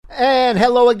And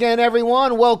hello again,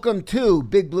 everyone. Welcome to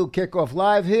Big Blue Kickoff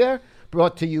Live here,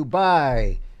 brought to you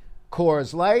by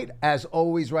Coors Light, as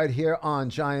always, right here on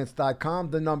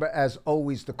Giants.com. The number, as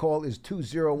always, to call is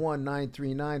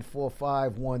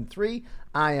 201-939-4513.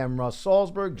 I am Russ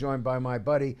Salzberg, joined by my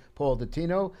buddy Paul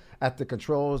Dottino at the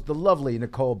controls, the lovely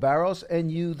Nicole Barros, and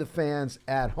you, the fans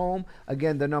at home.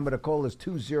 Again, the number to call is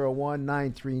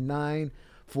 201-939-4513.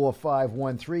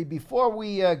 Before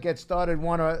we get started,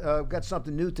 got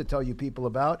something new to tell you people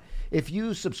about. If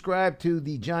you subscribe to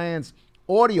the Giants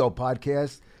audio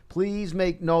podcast, please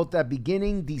make note that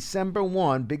beginning December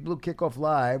 1, Big Blue Kickoff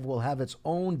Live will have its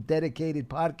own dedicated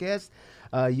podcast.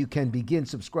 You can begin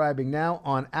subscribing now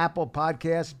on Apple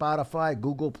Podcasts, Spotify,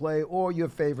 Google Play, or your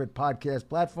favorite podcast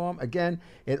platform. Again,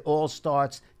 it all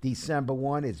starts December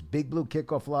 1. It's Big Blue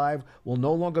Kickoff Live. Will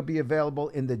no longer be available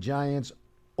in the Giants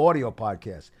audio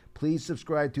podcast. Please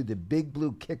subscribe to the Big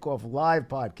Blue Kickoff Live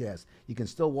podcast. You can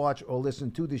still watch or listen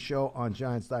to the show on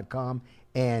Giants.com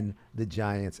and the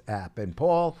Giants app. And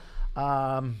Paul,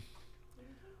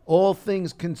 all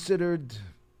things considered,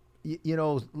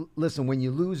 listen, when you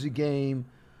lose a game,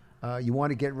 you want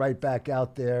to get right back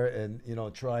out there and,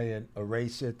 try and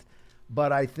erase it.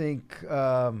 But I think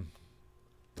the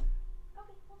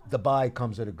bye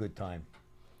comes at a good time.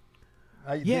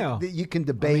 You can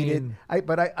debate it.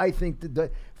 But I think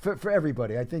for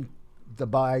everybody, I think the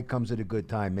bye comes at a good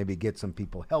time. Maybe get some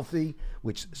people healthy,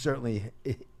 which certainly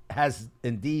has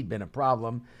indeed been a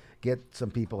problem. Get some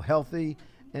people healthy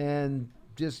and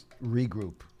just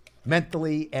regroup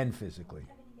mentally and physically.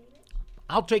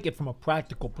 I'll take it from a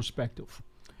practical perspective.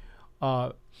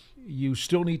 You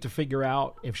still need to figure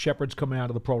out if Shepard's coming out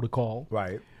of the protocol.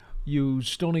 Right. You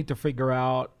still need to figure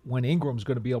out when Ingram's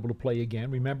going to be able to play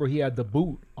again. Remember, he had the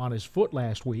boot on his foot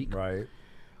last week. Right.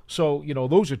 So,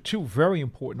 those are two very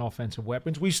important offensive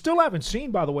weapons. We still haven't seen,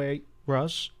 by the way,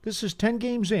 Russ, this is 10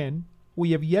 games in.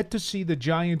 We have yet to see the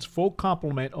Giants' full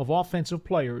complement of offensive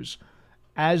players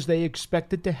as they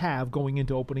expected to have going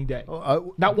into opening day.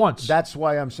 Not once. That's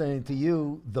why I'm saying to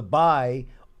you, the bye,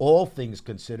 all things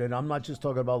considered, I'm not just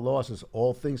talking about losses,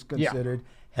 all things considered,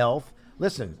 health.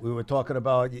 Listen, we were talking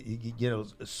about,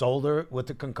 Solder with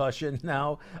the concussion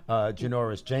now,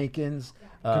 Janoris Jenkins.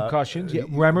 Concussions, yeah.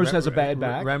 Remmers has a bad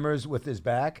back. Remmers with his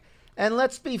back. And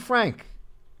let's be frank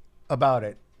about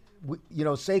it.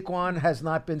 Saquon has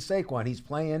not been Saquon. He's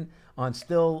playing on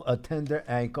still a tender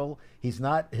ankle. He's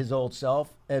not his old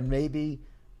self. And maybe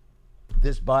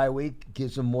this bye week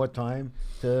gives him more time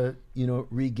to,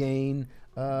 regain,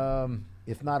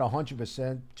 if not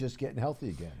 100%, just getting healthy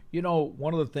again.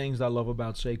 One of the things I love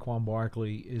about Saquon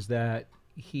Barkley is that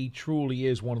he truly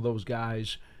is one of those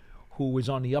guys who is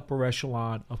on the upper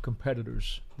echelon of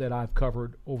competitors that I've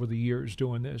covered over the years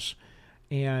doing this.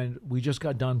 And we just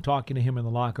got done talking to him in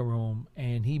the locker room,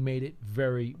 and he made it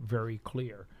very, very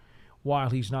clear. While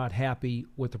he's not happy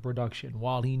with the production,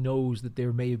 while he knows that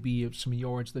there may be some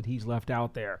yards that he's left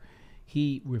out there,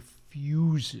 he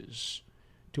refuses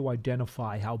to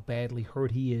identify how badly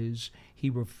hurt he is. He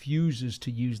refuses to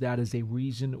use that as a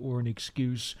reason or an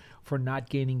excuse for not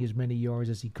gaining as many yards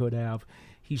as he could have.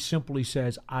 He simply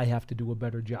says, I have to do a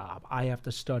better job. I have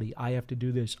to study. I have to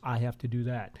do this. I have to do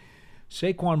that.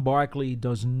 Saquon Barkley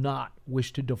does not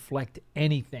wish to deflect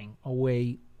anything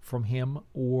away from him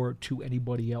or to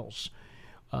anybody else.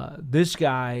 This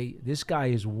guy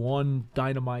is one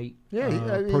dynamite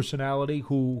personality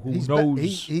who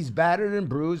knows. He's battered and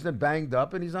bruised and banged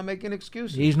up, and he's not making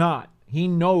excuses. He's not. He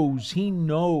knows.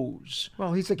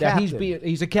 Well, he's a captain.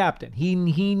 He's a captain. He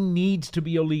needs to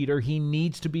be a leader. He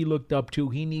needs to be looked up to.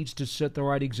 He needs to set the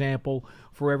right example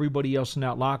for everybody else in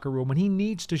that locker room, and he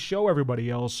needs to show everybody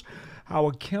else how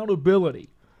accountability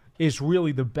is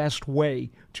really the best way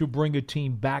to bring a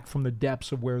team back from the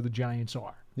depths of where the Giants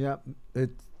are. Yeah, there's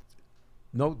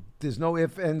no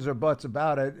ifs, ands, or buts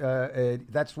about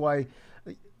it. That's why,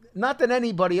 not that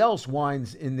anybody else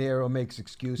whines in there or makes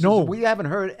excuses. No. We haven't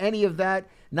heard any of that,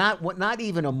 not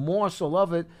even a morsel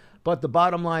of it. But the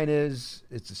bottom line is,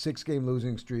 it's a 6-game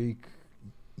losing streak.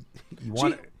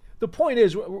 The point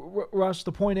is, Russ,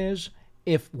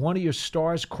 if one of your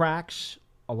stars cracks,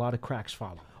 a lot of cracks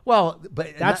follow. Well,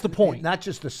 but that's the point. Not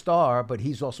just a star, but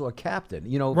he's also a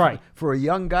captain. Right. For a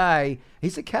young guy,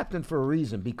 he's a captain for a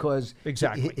reason because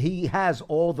exactly he has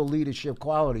all the leadership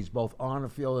qualities, both on the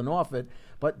field and off it.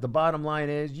 But the bottom line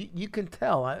is, you can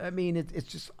tell. I mean, it's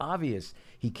just obvious.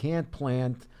 He can't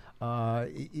plant.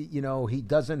 He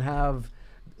doesn't have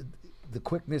the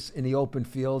quickness in the open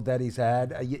field that he's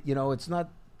had. It's not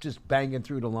just banging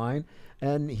through the line,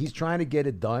 and he's trying to get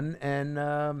it done.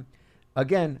 And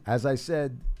again, as I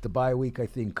said, the bye week, I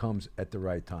think, comes at the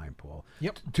right time, Paul.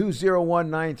 Yep.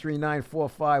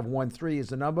 201-939-4513 is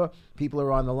the number. People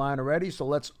are on the line already, so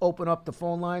let's open up the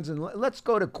phone lines, and let's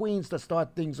go to Queens to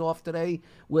start things off today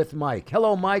with Mike.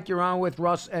 Hello, Mike. You're on with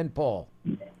Russ and Paul.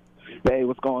 Hey,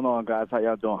 what's going on, guys? How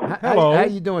y'all doing? Hello. How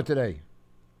you doing today?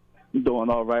 I'm doing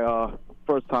all right.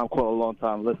 First time caller, long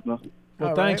time listener. Well,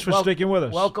 All thanks right. for sticking with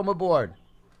us. Welcome aboard.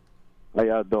 How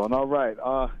y'all doing? All right.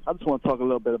 I just want to talk a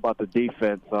little bit about the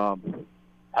defense.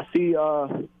 I see,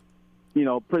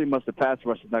 pretty much the pass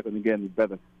rush is not going to get any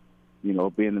better.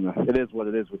 It is what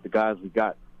it is with the guys we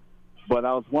got. But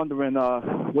I was wondering,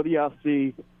 what do y'all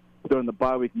see during the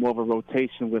bye week, more of a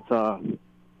rotation with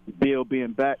Beal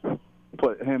being back,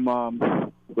 put him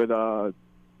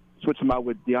switch him out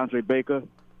with DeAndre Baker.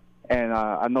 And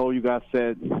I know you guys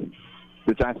said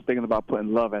the Giants are thinking about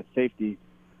putting Love at safety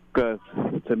because,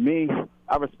 to me,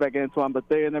 I respect Antoine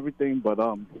Bethea and everything, but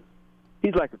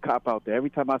he's like a cop out there. Every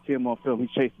time I see him on film, he's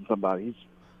chasing somebody.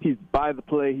 He's by the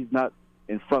play. He's not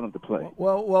in front of the play.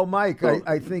 Well, Mike,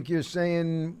 I think you're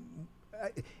saying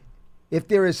if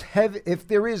there is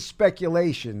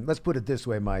speculation, let's put it this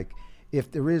way, Mike. If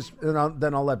there is, then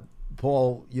I'll let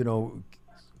Paul,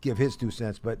 give his 2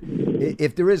 cents. But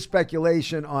if there is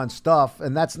speculation on stuff,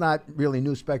 and that's not really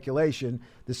new speculation,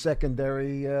 the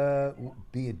secondary,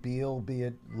 be it Beal, be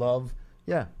it Love,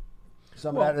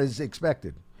 some of that is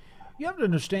expected. You have to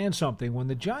understand something. When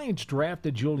the Giants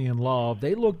drafted Julian Love,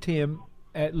 they looked at him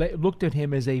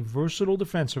as a versatile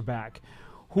defensive back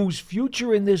whose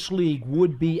future in this league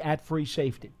would be at free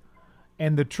safety.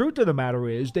 And the truth of the matter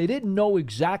is they didn't know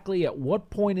exactly at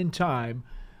what point in time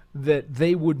that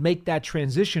they would make that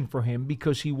transition for him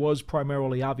because he was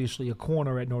primarily, obviously, a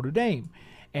corner at Notre Dame.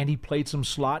 And he played some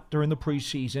slot during the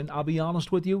preseason. I'll be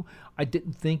honest with you, I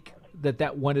didn't think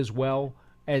that went as well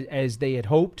as they had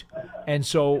hoped. And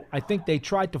so I think they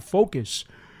tried to focus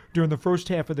during the first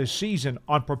half of the season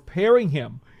on preparing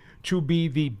him to be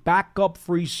the backup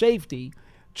free safety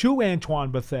to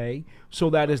Antoine Bethea so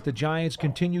that as the Giants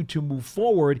continued to move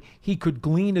forward, he could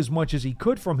glean as much as he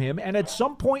could from him. And at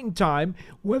some point in time,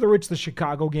 whether it's the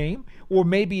Chicago game or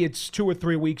maybe it's 2 or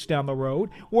 3 weeks down the road,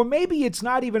 or maybe it's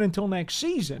not even until next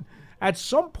season, at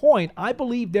some point, I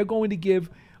believe they're going to give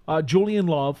Julian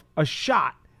Love a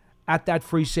shot at that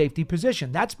free safety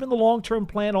position. That's been the long-term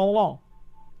plan all along.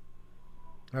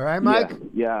 All right, Mike?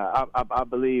 Yeah, I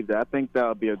believe that. I think that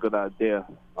would be a good idea.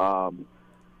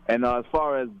 And as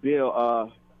far as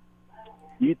Beal,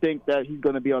 you think that he's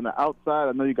going to be on the outside?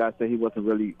 I know you guys said he wasn't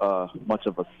really much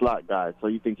of a slot guy, so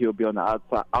you think he'll be on the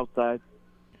outside?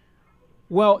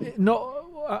 Well, no.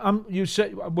 You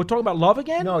said we're talking about Love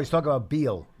again? No, he's talking about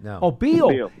Beal. No. Oh, Beal.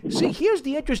 Beal. See, here's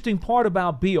the interesting part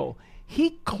about Beal.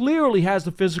 He clearly has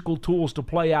the physical tools to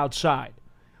play outside.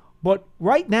 But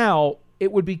right now,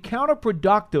 it would be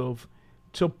counterproductive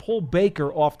to pull Baker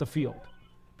off the field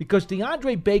because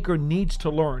DeAndre Baker needs to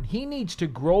learn. He needs to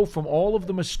grow from all of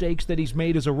the mistakes that he's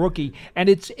made as a rookie, and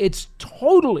it's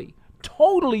totally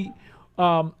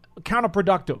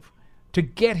counterproductive to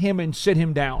get him and sit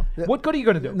him down. What good are you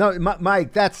going to do? No,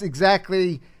 Mike, that's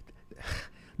exactly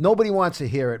 – nobody wants to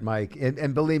hear it, Mike.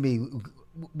 And believe me,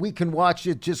 we can watch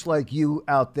it just like you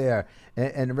out there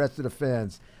and the rest of the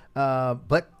fans.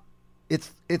 But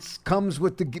it's comes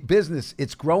with the business.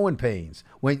 It's growing pains.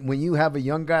 When you have a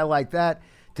young guy like that,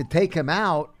 to take him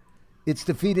out, it's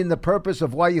defeating the purpose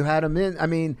of why you had him in. I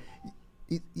mean,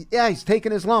 he's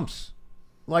taking his lumps.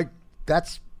 Like,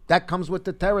 that comes with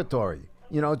the territory.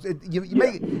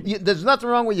 There's nothing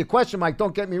wrong with your question, Mike.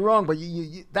 Don't get me wrong, but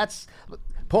that's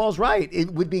Paul's right.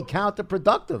 It would be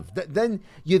counterproductive. Then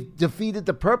you've defeated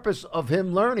the purpose of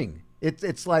him learning.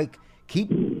 It's like keep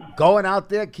going out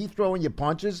there, keep throwing your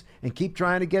punches, and keep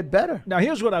trying to get better. Now,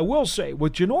 here's what I will say.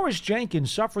 With Janoris Jenkins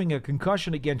suffering a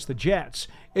concussion against the Jets,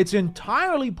 it's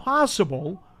entirely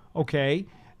possible,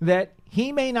 that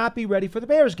he may not be ready for the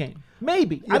Bears game.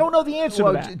 Maybe. I don't know the answer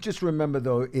to that. Just remember,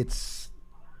 though,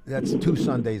 that's 2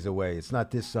 Sundays away. It's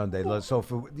not this Sunday.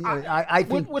 So I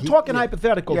think we're talking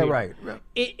hypothetical here. Yeah, right.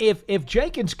 If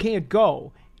Jenkins can't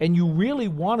go and you really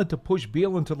wanted to push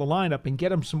Beal into the lineup and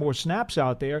get him some more snaps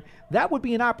out there, that would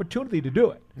be an opportunity to do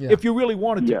it if you really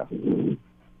wanted to. Yeah.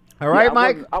 All right,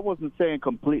 Mike? I wasn't saying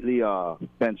completely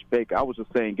bench Baker. I was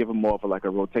just saying give him more of a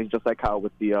rotation, just like how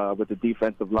with the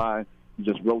defensive line, you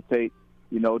just rotate.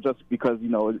 Just because,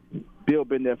 Bill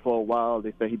been there for a while.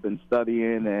 They say he's been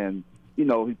studying and,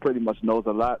 he pretty much knows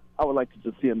a lot. I would like to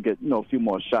just see him get, a few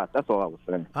more shots. That's all I was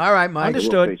saying. All right, Mike.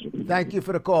 Understood. Thank you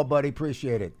for the call, buddy.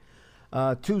 Appreciate it.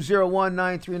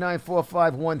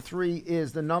 201-939-4513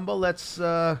 is the number. Let's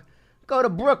go Go to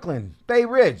Brooklyn, Bay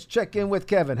Ridge. Check in with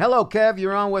Kevin. Hello, Kev.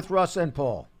 You're on with Russ and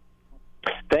Paul.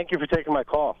 Thank you for taking my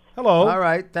call. Hello. All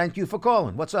right. Thank you for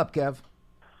calling. What's up, Kev?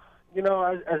 You know,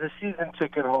 as a season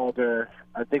ticket holder,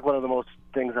 I think one of the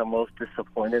things I'm most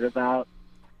disappointed about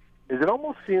is it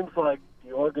almost seems like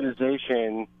the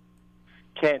organization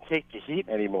can't take the heat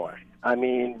anymore. I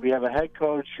mean, we have a head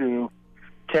coach who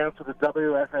canceled the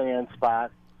WFAN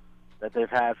spot that they've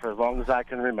had for as long as I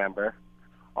can remember.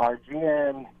 Our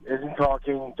GM isn't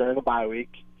talking during the bye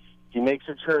week. He makes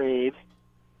a trade.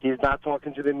 He's not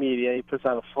talking to the media. He puts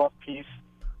out a fluff piece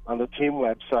on the team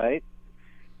website.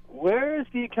 Where is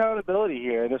the accountability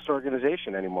here in this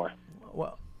organization anymore?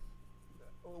 Well,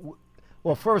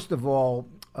 first of all,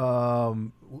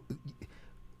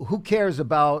 who cares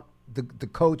about the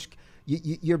coach?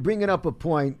 You're bringing up a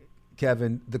point,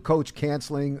 Kevin, the coach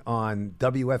canceling on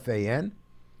WFAN?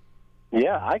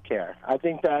 Yeah, I care. I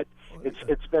think that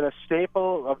it's been a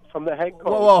staple from the head coach.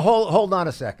 Well, hold on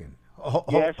a second.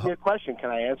 You asked me a question. Can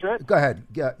I answer it? Go ahead.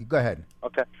 Yeah, go ahead.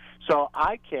 Okay. So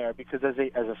I care because as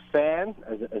a fan,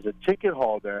 as a ticket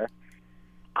holder,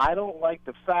 I don't like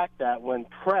the fact that when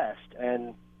pressed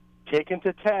and taken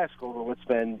to task over what's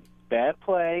been bad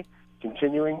play,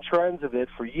 continuing trends of it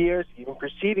for years, even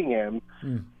preceding him,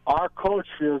 our coach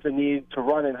feels the need to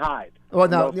run and hide. Well,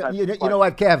 no, you know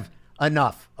what, Kev?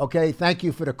 Enough. Okay, thank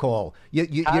you for the call. Your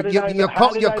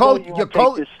coach,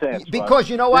 because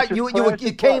you know what,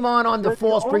 you came on the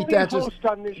false pretenses.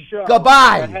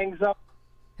 Goodbye. Hangs up.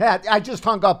 Yeah, I just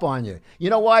hung up on you.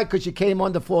 You know why? Because you came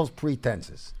on the false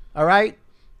pretenses. All right,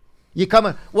 you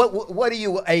coming? What are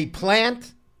you, a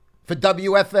plant for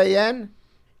WFAN?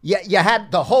 You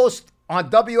had the host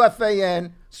on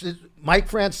WFAN, Mike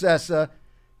Francesa,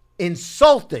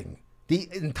 insulting the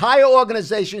entire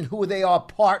organization who they are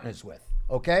partners with,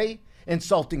 okay?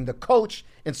 Insulting the coach,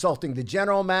 insulting the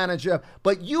general manager,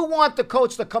 but you want the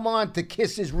coach to come on to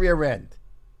kiss his rear end.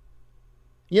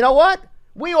 You know what?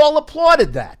 We all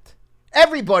applauded that.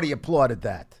 Everybody applauded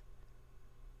that.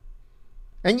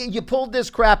 And you pulled this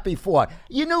crap before.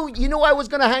 You knew I was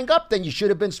going to hang up, then you should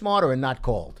have been smarter and not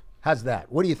called. How's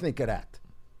that? What do you think of that?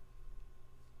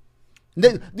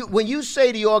 When you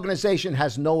say the organization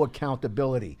has no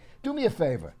accountability, do me a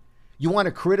favor. You want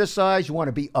to criticize, you want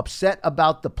to be upset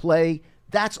about the play,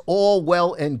 that's all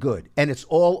well and good, and it's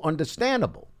all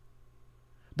understandable.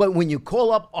 But when you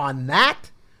call up on that,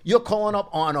 you're calling up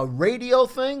on a radio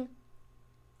thing,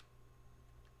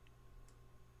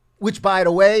 which, by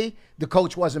the way, the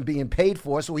coach wasn't being paid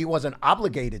for, so he wasn't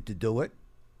obligated to do it.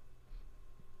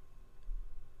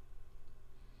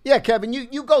 Yeah, Kevin,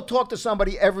 you go talk to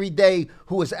somebody every day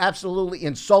who is absolutely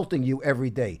insulting you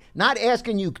every day. Not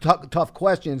asking you tough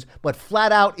questions, but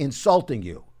flat out insulting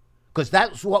you. Because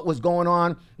that's what was going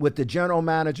on with the general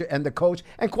manager and the coach,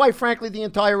 and quite frankly, the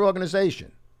entire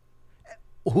organization.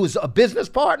 Who's a business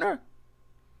partner?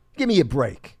 Give me a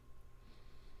break.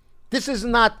 This is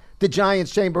not the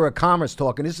Giants Chamber of Commerce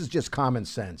talking. This is just common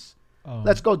sense.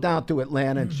 Let's go down to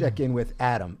Atlanta and check in with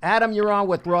Adam. Adam, you're on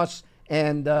with Russ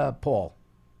and Paul.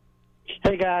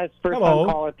 Hey, guys. First Hello.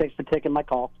 time caller. Thanks for taking my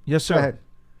call. Yes, sir. Go ahead.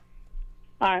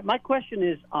 All right. My question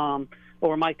is,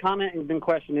 or my comment and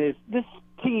question is, this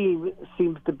team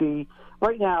seems to be,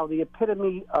 right now, the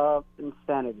epitome of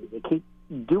insanity. They keep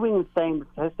doing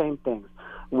the same things.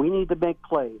 We need to make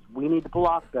plays. We need to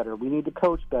block better. We need to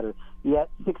coach better. Yet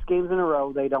 6 games in a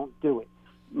row, they don't do it.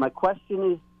 My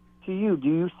question is to you, do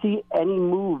you see any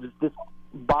moves this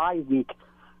bye week,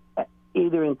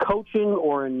 either in coaching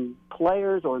or in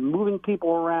players or in moving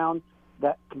people around,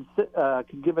 that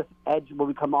could give us edge when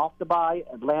we come off the bye?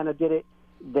 Atlanta did it.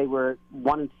 They were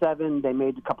 1-7. They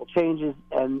made a couple changes,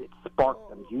 and it sparked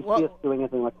them. Do you see us doing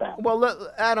anything like that? Well,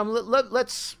 Adam,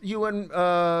 let's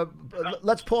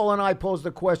Paul and I pose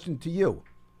the question to you,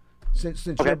 since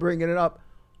Okay. you're bringing it up.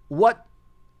 What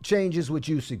changes would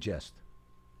you suggest?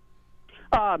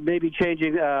 Maybe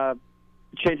changing out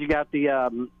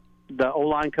the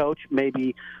O-line coach,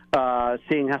 maybe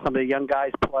seeing how some of the young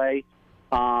guys play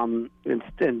in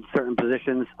certain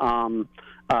positions.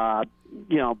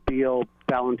 Beal,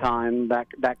 Valentine,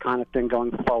 that kind of thing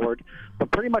going forward.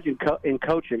 But pretty much in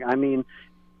coaching, I mean,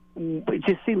 it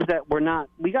just seems that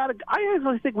I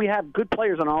actually think we have good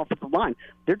players on our offensive line.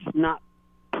 They're just not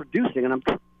producing, and I'm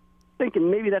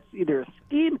thinking maybe that's either a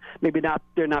scheme, maybe not.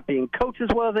 They're not being coached as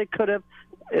well as they could have.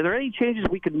 Are there any changes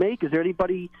we could make? Is there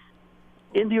anybody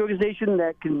in the organization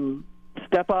that can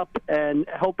step up and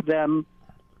help them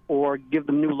or give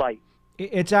them new light?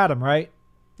 It's Adam, right?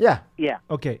 Yeah. Yeah.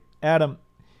 Okay, Adam,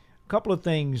 a couple of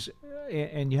things,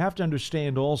 and you have to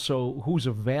understand also who's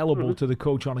available to the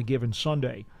coach on a given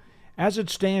Sunday. As it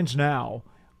stands now,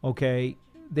 okay,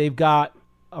 they've got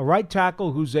a right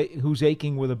tackle who's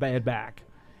aching with a bad back.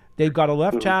 They've got a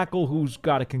left tackle who's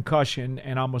got a concussion,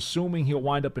 and I'm assuming he'll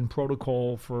wind up in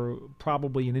protocol for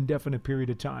probably an indefinite period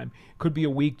of time. Could be a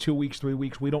week, 2 weeks, 3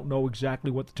 weeks. We don't know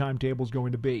exactly what the timetable is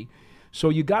going to be. So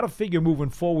you got to figure moving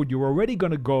forward, you're already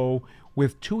going to go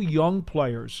with 2 young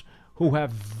players who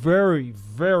have very,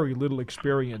 very little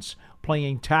experience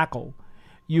playing tackle.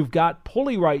 You've got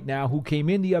Pulley right now, who came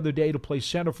in the other day to play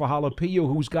center for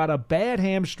Jalapeno, who's got a bad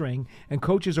hamstring, and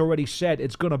coach has already said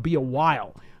it's going to be a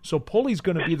while. So Pulley's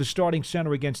going to be the starting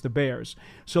center against the Bears.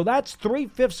 So that's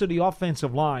 3/5 of the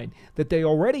offensive line that they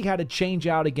already had to change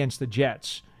out against the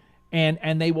Jets.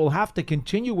 And they will have to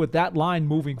continue with that line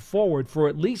moving forward for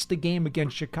at least the game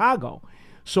against Chicago.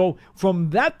 So from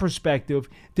that perspective,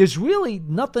 there's really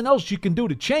nothing else you can do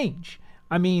to change.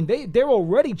 I mean, they're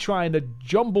already trying to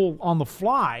jumble on the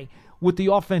fly with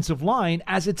the offensive line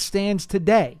as it stands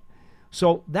today.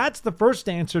 So that's the first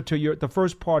answer to the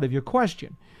first part of your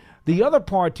question. The other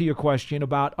part to your question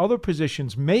about other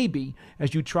positions, maybe,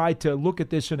 as you try to look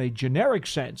at this in a generic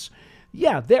sense,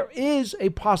 yeah, there is a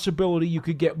possibility you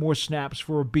could get more snaps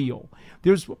for a Beal.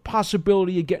 There's a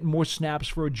possibility of getting more snaps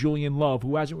for a Julian Love,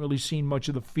 who hasn't really seen much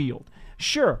of the field.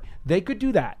 Sure, they could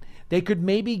do that. They could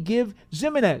maybe give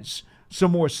Zimenez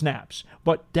some more snaps.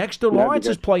 But Dexter Lawrence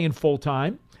is playing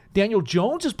full-time. Daniel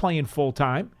Jones is playing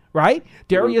full-time, right?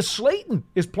 Darius Slayton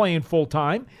is playing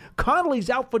full-time. Connolly's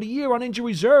out for the year on injury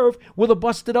reserve with a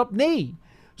busted-up knee.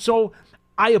 So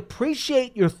I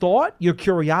appreciate your thought, your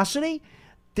curiosity.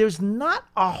 There's not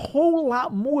a whole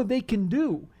lot more they can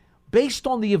do based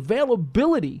on the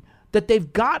availability that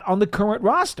they've got on the current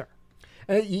roster.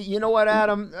 You know what,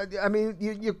 Adam? I mean,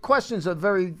 your question's a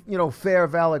very, fair,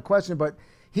 valid question, but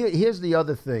here's the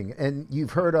other thing, and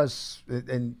you've heard us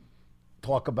and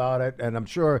talk about it, and I'm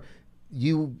sure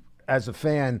you, as a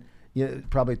fan,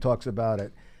 probably talks about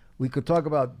it. We could talk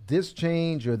about this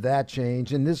change or that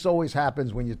change, and this always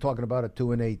happens when you're talking about a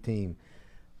 2-8 team.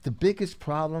 The biggest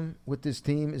problem with this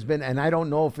team has been, and I don't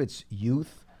know if it's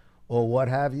youth or what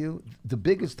have you, the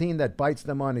biggest team that bites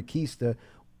them on the keister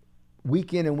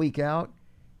week in and week out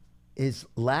is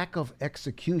lack of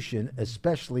execution,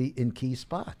 especially in key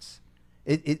spots.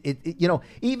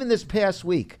 Even this past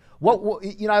week,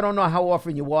 I don't know how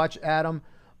often you watch, Adam,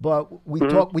 but we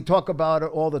talk about it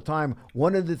all the time.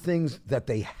 One of the things that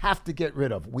they have to get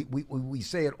rid of, we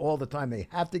say it all the time, they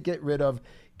have to get rid of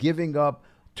giving up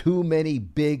too many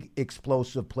big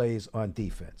explosive plays on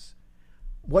defense.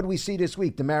 What do we see this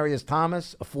week? Demaryius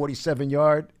Thomas, a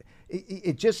 47-yard.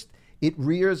 It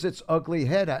rears its ugly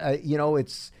head.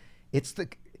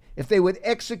 If they would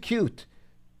execute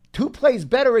 2 plays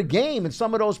better a game in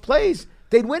some of those plays,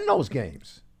 they'd win those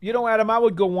games. Adam, I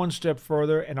would go one step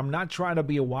further, and I'm not trying to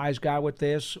be a wise guy with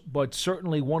this, but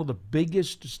certainly one of the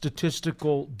biggest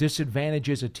statistical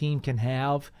disadvantages a team can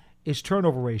have is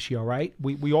turnover ratio, right?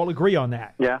 We all agree on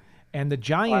that. Yeah. And the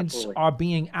Giants are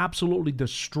being absolutely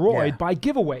destroyed by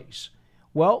giveaways.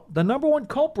 Well, the number one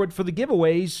culprit for the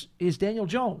giveaways is Daniel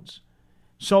Jones.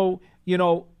 So,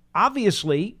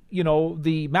 obviously,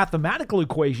 the mathematical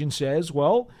equation says,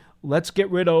 well, let's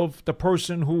get rid of the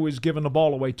person who is giving the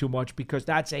ball away too much because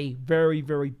that's a very,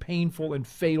 very painful and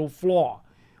fatal flaw.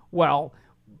 Well,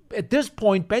 at this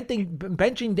point,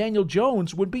 benching Daniel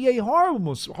Jones would be a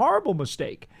horrible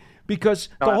mistake because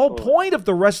the whole point of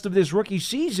the rest of this rookie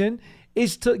season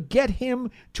is to get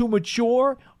him to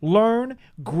mature, learn,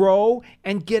 grow,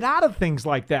 and get out of things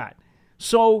like that.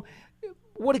 So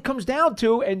what it comes down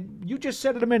to, and you just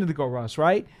said it a minute ago, Russ,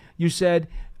 right? You said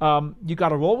you got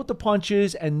to roll with the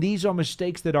punches, and these are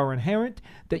mistakes that are inherent,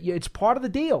 it's part of the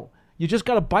deal. You just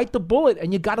got to bite the bullet,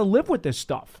 and you got to live with this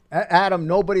stuff. Adam,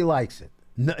 nobody likes it.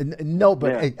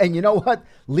 Nobody. Yeah. And you know what?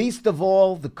 Least of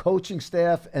all, the coaching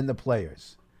staff and the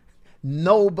players.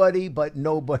 Nobody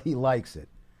likes it.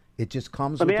 It just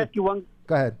comes Let me ask you one.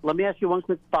 Go ahead. Let me ask you one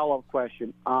quick follow-up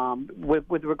question.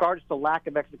 With regards to lack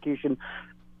of execution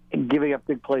and giving up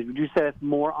big plays, would you say it's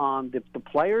more on the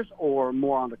players or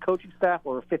more on the coaching staff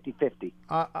or 50-50?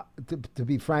 To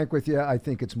be frank with you, I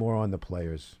think it's more on the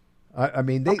players. I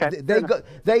mean, Okay,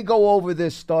 they go over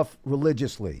this stuff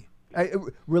religiously.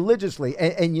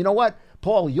 And you know what?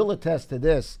 Paul, you'll attest to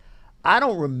this. I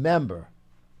don't remember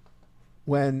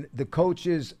when the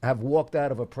coaches have walked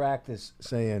out of a practice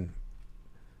saying,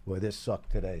 well, this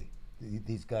sucked today.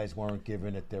 These guys weren't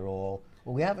giving it their all.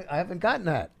 Well, I haven't gotten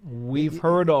that. We've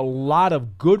heard a lot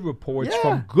of good reports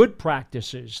from good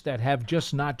practices that have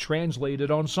just not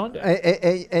translated on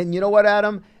Sunday. And you know what,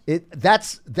 Adam?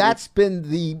 That's been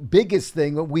the biggest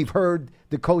thing that we've heard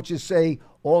the coaches say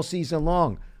all season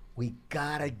long. We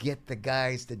got to get the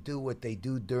guys to do what they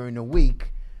do during the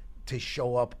week to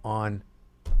show up on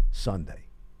Sunday.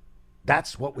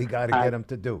 That's what we got to get them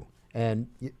to do. And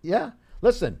yeah,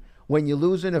 listen, when you're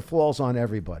losing, it falls on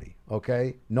everybody.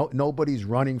 Okay, nobody's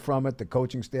running from it. The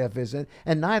coaching staff isn't,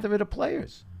 and neither are the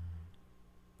players.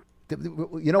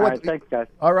 You know what? All right, thanks, guys.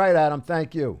 All right, Adam.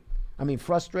 Thank you. I mean,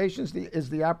 frustration is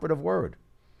the operative word.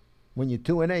 When you're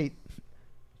 2-8,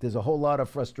 there's a whole lot of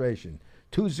frustration.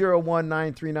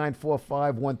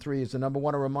 201-939-4513 is the number. I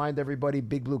want to remind everybody,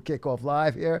 Big Blue Kickoff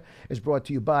Live here is brought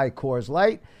to you by Coors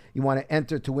Light. You want to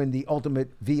enter to win the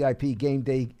ultimate VIP game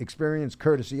day experience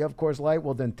courtesy of Coors Light?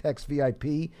 Well, then text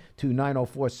VIP to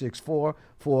 90464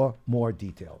 for more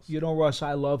details. You know, Russ,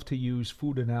 I love to use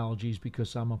food analogies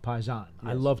because I'm a paisan. Yes.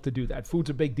 I love to do that. Food's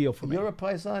a big deal for me. You're a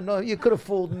paisan? No, you could have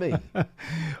fooled me.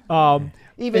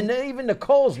 Even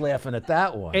Nicole's laughing at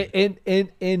that one. Get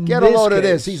a load of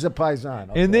this. He's a paisan.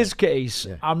 Okay. In this case,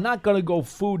 I'm not going to go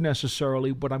food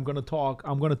necessarily, but I'm going to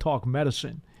talk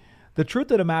medicine. The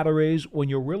truth of the matter is, when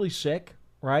you're really sick,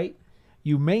 right,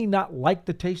 you may not like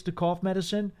the taste of cough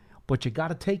medicine, but you got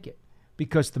to take it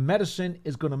because the medicine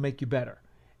is going to make you better.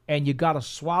 And you got to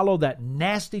swallow that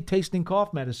nasty tasting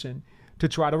cough medicine to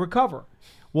try to recover.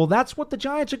 Well, that's what the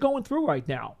Giants are going through right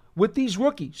now with these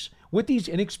rookies, with these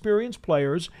inexperienced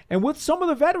players, and with some of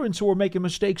the veterans who are making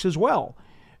mistakes as well.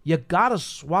 You got to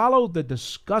swallow the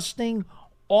disgusting,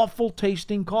 awful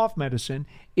tasting cough medicine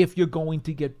if you're going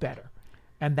to get better.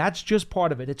 And that's just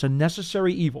part of it. It's a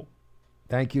necessary evil.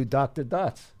 Thank you, Dr.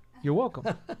 Dots. You're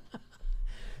welcome.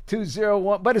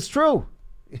 201, but it's true.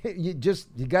 You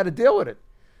got to deal with it.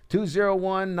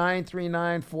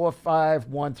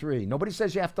 201-939-4513. Nobody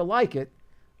says you have to like it,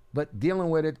 but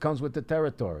dealing with it comes with the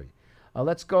territory.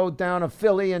 Let's go down to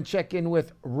Philly and check in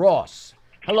with Ross.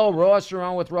 Hello, Ross. You're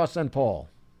on with Russ and Paul.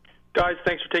 Guys,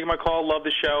 thanks for taking my call. Love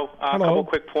the show. A couple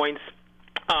quick points.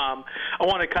 I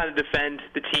want to kind of defend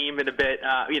the team in a bit.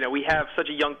 We have such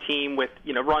a young team with,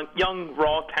 young,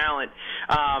 raw talent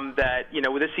that,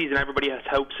 with this season, everybody has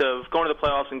hopes of going to the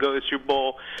playoffs and go to the Super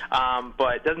Bowl.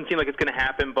 But it doesn't seem like it's going to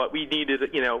happen. But we needed,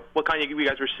 what kind of you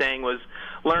guys were saying was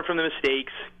learn from the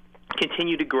mistakes,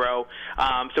 continue to grow.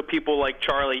 So people like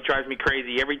Charlie drives me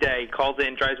crazy every day, calls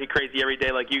in, drives me crazy every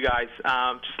day like you guys.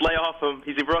 Just lay off him.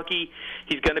 He's a rookie.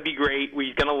 He's going to be great.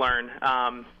 He's going to learn.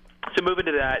 So moving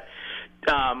to that.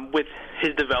 With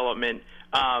his development,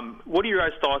 what are your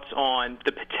guys' thoughts on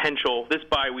the potential this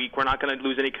bye week? We're not going to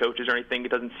lose any coaches or anything.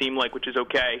 It doesn't seem like, which is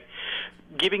okay.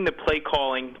 Giving the play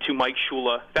calling to Mike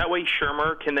Shula. That way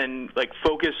Shermer can then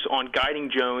focus on guiding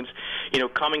Jones,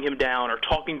 calming him down or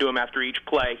talking to him after each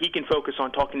play. He can focus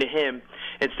on talking to him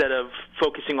instead of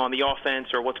focusing on the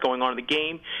offense or what's going on in the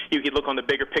game. You could look on the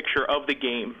bigger picture of the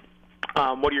game.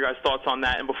 What are your guys' thoughts on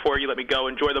that? And before you let me go,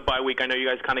 enjoy the bye week. I know you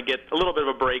guys kind of get a little bit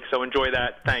of a break, so enjoy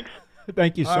that. Thanks.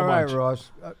 Thank you so much. All right,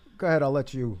 Ross. Go ahead. I'll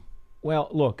let you. Well,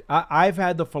 look, I've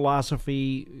had the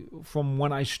philosophy from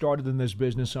when I started in this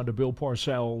business under Bill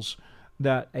Parcells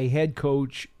that a head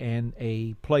coach and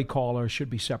a play caller should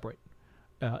be separate.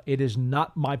 It is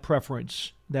not my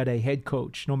preference that a head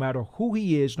coach, no matter who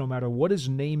he is, no matter what his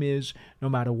name is, no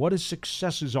matter what his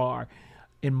successes are,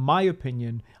 in my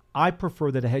opinion, I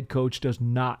prefer that a head coach does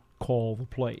not call the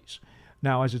plays.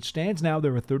 Now, as it stands now,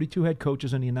 there are 32 head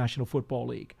coaches in the National Football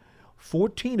League.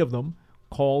 14 of them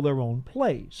call their own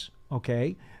plays,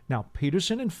 okay? Now,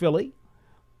 Peterson in Philly,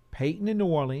 Peyton in New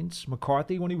Orleans,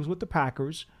 McCarthy when he was with the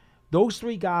Packers, those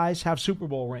three guys have Super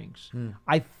Bowl rings.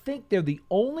 I think they're the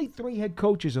only three head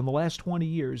coaches in the last 20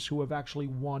 years who have actually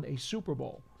won a Super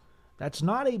Bowl. That's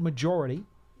not a majority.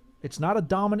 It's not a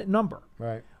dominant number.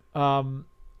 Right.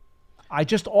 I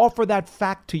just offer that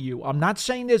fact to you. I'm not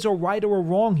saying there's a right or a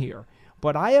wrong here,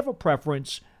 but I have a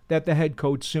preference that the head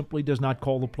coach simply does not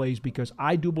call the plays because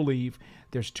I do believe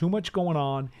there's too much going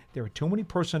on. There are too many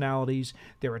personalities.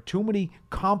 There are too many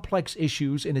complex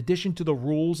issues in addition to the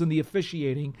rules and the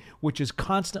officiating, which is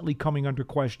constantly coming under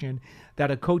question,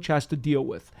 that a coach has to deal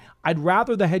with. I'd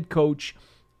rather the head coach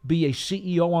be a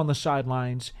CEO on the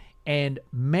sidelines and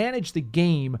manage the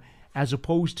game as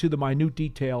opposed to the minute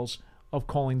details of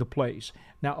calling the plays.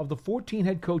 Now, of the 14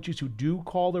 head coaches who do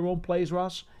call their own plays,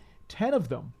 Russ, 10 of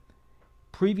them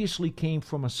previously came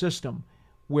from a system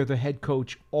where the head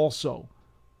coach also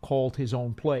called his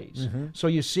own plays. So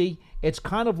you see, it's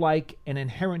kind of like an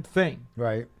inherent thing.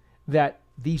 Right. That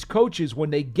these coaches, when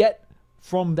they get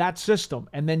from that system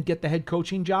and then get the head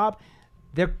coaching job,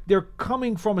 they're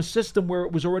coming from a system where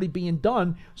it was already being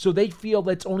done, so they feel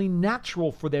that's only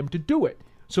natural for them to do it.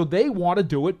 So they want to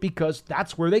do it because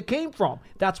that's where they came from.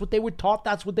 That's what they were taught.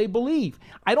 That's what they believe.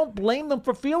 I don't blame them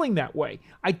for feeling that way.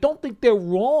 I don't think they're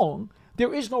wrong.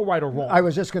 There is no right or wrong. I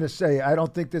was just going to say, I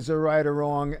don't think there's a right or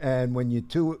wrong. And when you're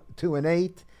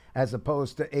 2-8, as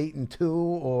opposed to 8-2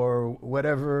 or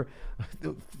whatever,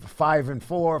 5-4,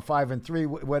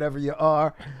 5-3, whatever you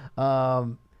are.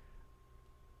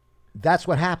 That's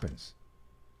what happens.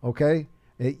 Okay?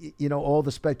 All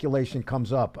the speculation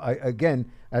comes up. Again,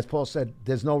 as Paul said,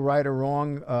 there's no right or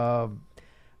wrong.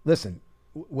 Listen,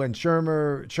 when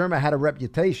Shermer had a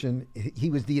reputation, he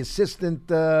was the assistant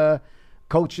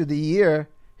coach of the year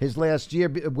his last year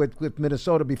with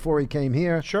Minnesota before he came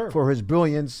here. Sure. For his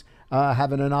brilliance,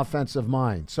 having an offensive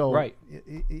mind. So, right.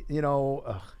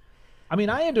 I mean,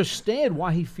 I understand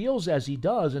why he feels as he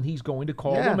does, and he's going to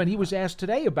call them. And he was asked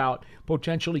today about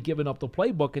potentially giving up the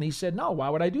playbook, and he said, no, why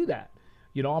would I do that?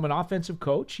 I'm an offensive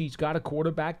coach. He's got a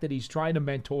quarterback that he's trying to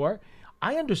mentor.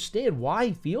 I understand why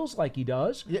he feels like he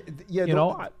does. Yeah.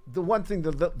 The one thing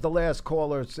the last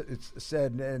caller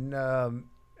said, and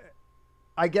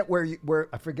I get where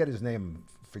I forget his name.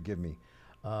 Forgive me.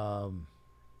 The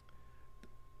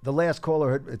last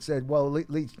caller had said, well, at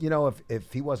least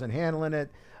if he wasn't handling it,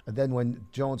 then when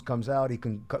Jones comes out, he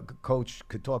can coach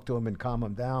could talk to him and calm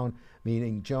him down.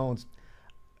 Meaning Jones.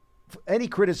 Any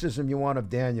criticism you want of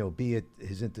Daniel, be it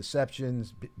his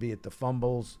interceptions, be it the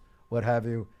fumbles, what have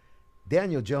you,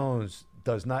 Daniel Jones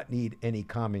does not need any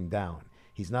calming down.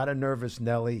 He's not a nervous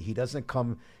Nelly. He doesn't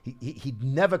come. He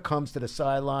never comes to the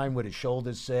sideline with his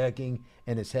shoulders sagging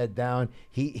and his head down.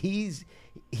 He's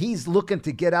looking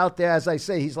to get out there. As I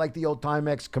say, he's like the old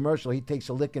Timex commercial. He takes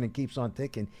a licking and keeps on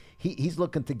ticking. He's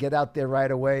looking to get out there right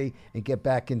away and get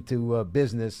back into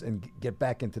business and get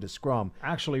back into the scrum.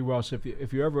 Actually, Russ,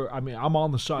 if you ever, I'm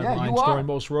on the sidelines during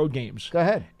most road games. Go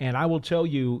ahead. And I will tell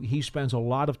you, he spends a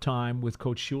lot of time with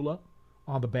Coach Shula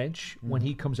on the bench when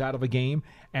he comes out of a game,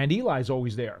 and Eli's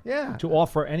always there to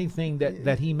offer anything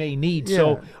that he may need. Yeah.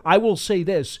 So I will say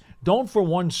this, don't for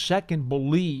 1 second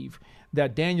believe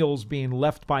that Daniel's being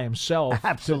left by himself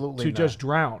to just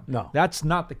drown. No. That's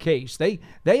not the case. They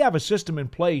have a system in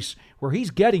place where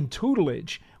he's getting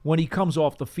tutelage when he comes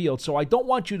off the field. So I don't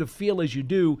want you to feel as you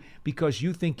do because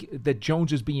you think that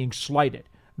Jones is being slighted.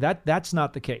 That's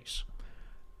not the case.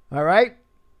 All right.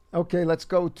 Okay, let's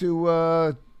go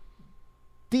to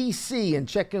DC and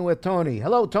check in with Tony.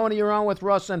 Hello, Tony. You're on with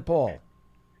Russ and Paul.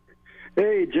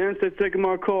 Hey, gents. Thanks for taking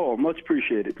my call. Much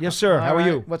appreciated. Yes, sir. How are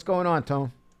you? What's going on,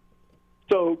 Tone?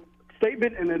 So,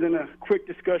 statement and then a quick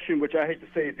discussion, which I hate to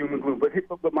say is doom and gloom,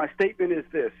 but my statement is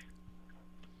this.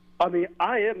 I mean,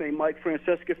 I am a Mike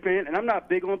Francesca fan, and I'm not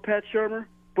big on Pat Shermer,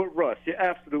 but Russ, you're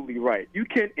absolutely right. You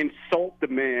can't insult the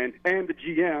man and the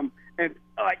GM, and,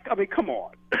 come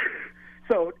on.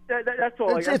 So that's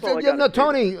all I got. No,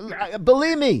 Tony,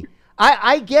 believe me,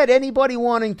 I get anybody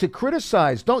wanting to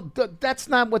criticize. That's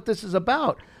not what this is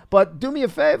about. But do me a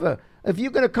favor. If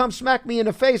you're going to come smack me in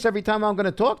the face every time I'm going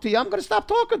to talk to you, I'm going to stop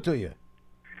talking to you.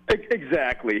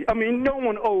 Exactly. I mean, no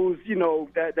one owes,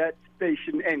 that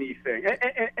station anything.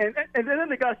 And then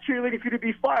the guy's cheerleading for you to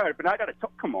be fired, but I got to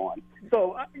talk. Come on.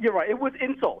 So you're right. It was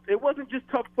insult. It wasn't just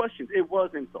tough questions. It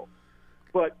was insult.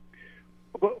 But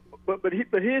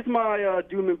here's my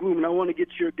doom and gloom, and I want to get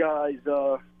your guys'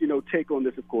 take on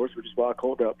this, of course, which is why I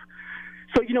called up.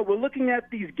 So we're looking at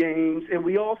these games, and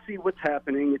we all see what's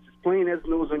happening. It's as plain as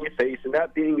nose on your face, and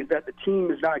that being is that the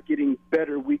team is not getting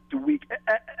better week to week,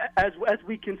 as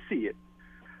we can see it.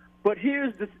 But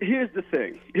here's the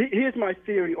thing. Here's my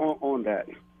theory on that.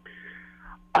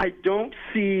 I don't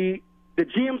see the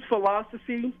GM's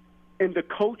philosophy and the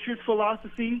coach's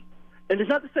philosophy. And it's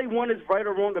not to say one is right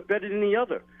or wrong or better than the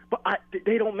other, but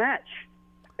they don't match.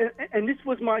 And this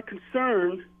was my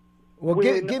concern. Well,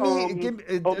 when,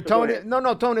 Tony.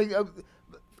 No, Tony.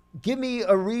 Give me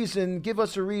a reason. Give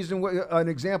us a reason, an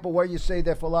example where you say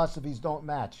their philosophies don't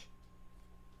match.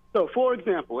 So, for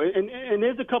example, and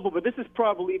there's a couple, but this is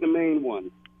probably the main one.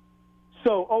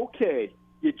 So, okay,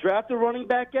 you draft a running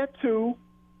back at 2.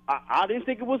 I didn't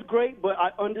think it was great, but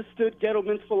I understood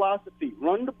Gettleman's philosophy.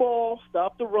 Run the ball,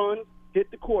 stop the run, hit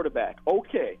the quarterback.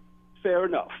 Okay, fair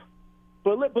enough.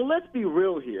 But let's be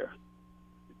real here.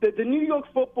 The New York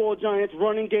Football Giants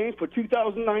running game for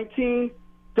 2019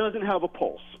 doesn't have a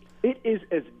pulse. It is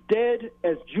as dead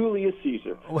as Julius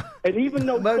Caesar. And even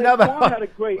though Saquon had a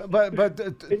great...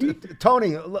 But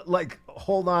Tony,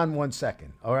 hold on 1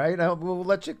 second, all right? We'll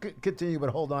let you continue, but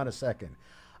hold on a second.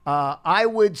 I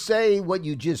would say what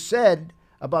you just said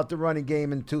about the running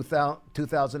game in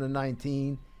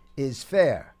 2019 is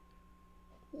fair.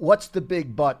 What's the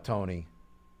big but, Tony?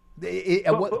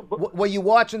 Were you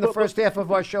watching the first half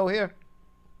of our show here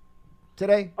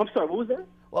today? I'm sorry, what was that?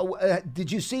 Well,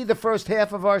 did you see the first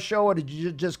half of our show, or did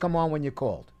you just come on when you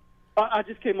called? I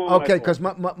just came on. Okay, because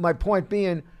my point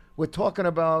being, we're talking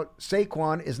about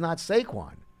Saquon is not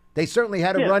Saquon. They certainly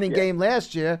had a running game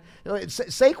last year.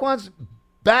 Saquon's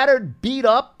battered, beat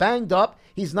up, banged up.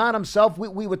 He's not himself.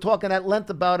 We were talking at length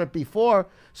about it before.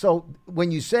 So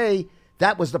when you say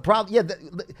that was the problem,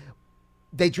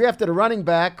 they drafted a running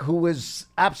back who was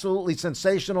absolutely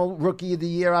sensational, rookie of the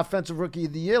year, offensive rookie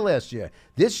of the year last year.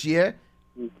 This year,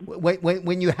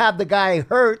 when you have the guy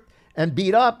hurt and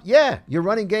beat up, your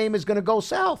running game is going to go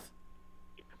south.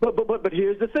 But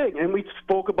here's the thing, and we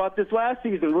spoke about this last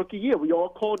season, rookie year. We all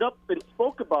called up and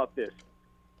spoke about this.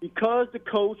 Because the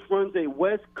coach runs a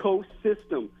West Coast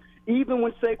system, even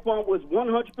when Saquon was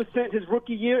 100% his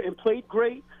rookie year and played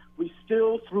great, we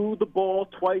still threw the ball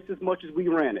twice as much as we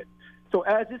ran it. So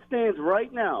as it stands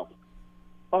right now,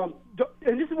 and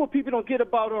this is what people don't get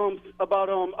about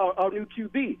our new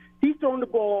QB. He's throwing the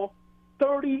ball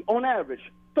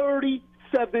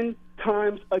 37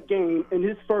 times a game in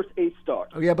his first 8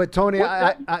 starts. Yeah, but Tony,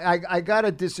 I got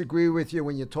to disagree with you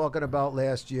when you're talking about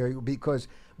last year, because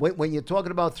when you're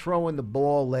talking about throwing the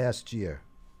ball last year,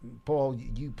 Paul,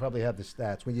 you probably have the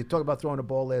stats. When you talk about throwing the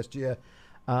ball last year,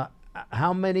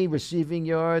 how many receiving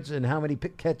yards and how many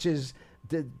passes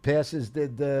did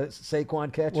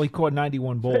Saquon catch? Well, he caught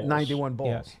 91 balls. 91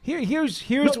 balls. Yeah. Here's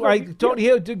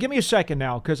Tony. Give me a second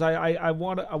now, because I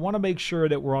want to make sure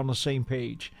that we're on the same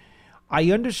page.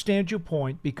 I understand your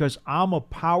point because I'm a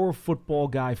power football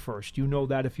guy first. You know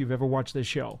that if you've ever watched this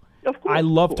show. Of course, I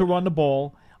love to run the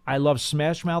ball. I love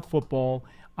smash mouth football.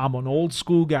 I'm an old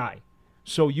school guy.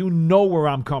 So you know where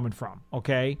I'm coming from,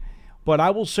 okay? But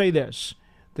I will say this.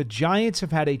 The Giants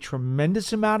have had a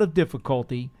tremendous amount of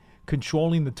difficulty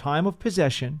controlling the time of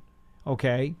possession,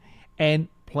 okay, and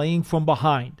playing from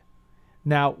behind.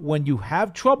 Now, when you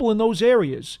have trouble in those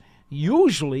areas,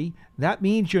 usually that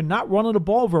means you're not running the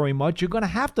ball very much. You're going to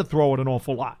have to throw it an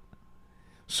awful lot.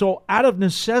 So out of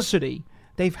necessity,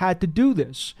 they've had to do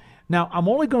this. Now, I'm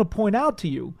only going to point out to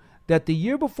you that the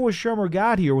year before Shurmur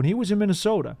got here, when he was in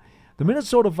Minnesota, the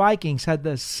Minnesota Vikings had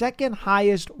the second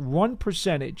highest run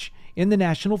percentage in the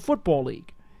National Football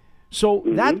League. So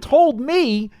that told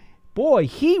me, boy,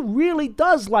 he really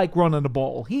does like running the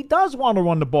ball. He does want to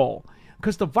run the ball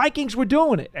because the Vikings were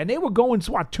doing it, and they were going,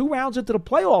 2 rounds into the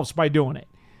playoffs by doing it.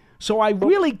 So I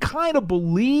really kind of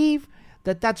believe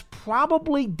that that's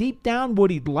probably deep down what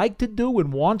he'd like to do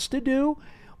and wants to do,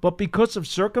 but because of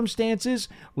circumstances,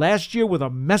 last year with a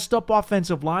messed up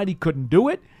offensive line, he couldn't do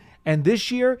it. And this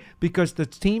year, because the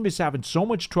team is having so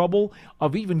much trouble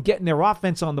of even getting their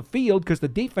offense on the field because the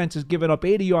defense is giving up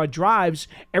 80-yard drives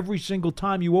every single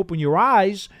time you open your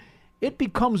eyes, it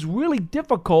becomes really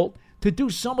difficult to do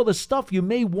some of the stuff you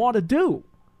may want to do.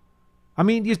 I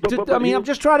mean, I'm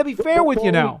just trying to be fair with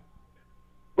you now.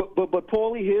 But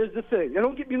Paulie, here's the thing. Now,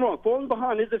 don't get me wrong. Falling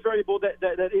behind is a variable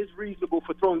that is reasonable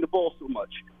for throwing the ball so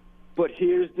much. But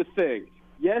here's the thing.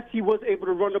 Yes, he was able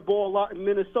to run the ball a lot in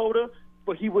Minnesota,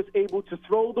 but he was able to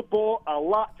throw the ball a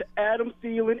lot to Adam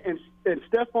Thielen and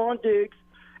Stephon Diggs,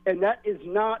 and that is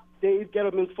not Dave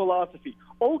Gettleman's philosophy.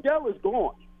 Odell is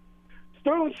gone.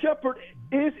 Sterling Shepard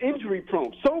is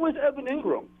injury-prone. So is Evan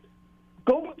Ingram.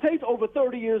 Golden Tate's over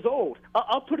 30 years old.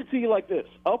 I'll put it to you like this.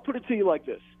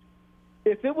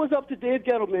 If it was up to Dave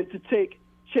Gettleman to take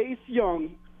Chase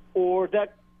Young or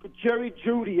that Jerry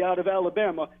Jeudy out of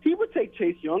Alabama, he would take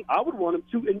Chase Young. I would want him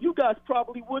to, and you guys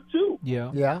probably would too.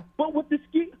 Yeah. But with the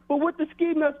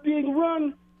scheme that's being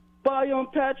run by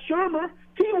Pat Shurmur,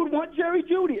 he would want Jerry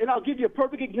Jeudy, and I'll give you a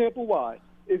perfect example why.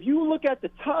 If you look at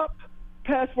the top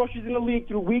pass rushers in the league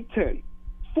through Week 10,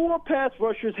 4 pass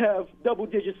rushers have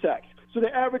double-digit sacks. So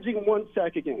they're averaging 1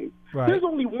 sack a game. Right. There's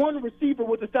only one receiver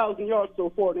with 1,000 yards so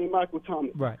far named Michael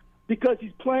Thomas. Right. Because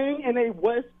he's playing in a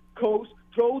West Coast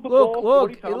throw the ball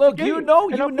 40 times a game. You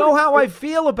know how I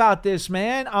feel about this,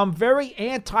 man. I'm very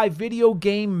anti-video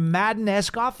game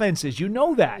Madden-esque offenses. You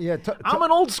know that. Yeah, I'm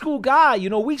an old school guy. You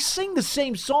know, we sing the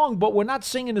same song, but we're not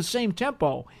singing the same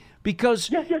tempo. Because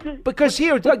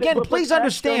here again, please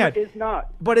understand.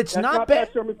 But it's not bad.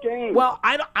 Well,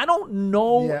 I don't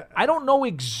know. Yeah. I don't know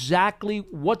exactly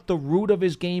what the root of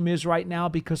his game is right now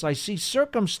because I see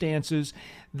circumstances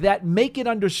that make it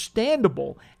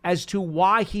understandable as to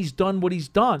why he's done what he's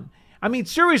done. I mean,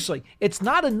 seriously, it's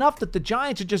not enough that the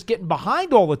Giants are just getting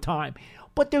behind all the time,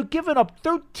 but they're giving up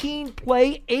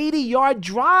 13-play, 80-yard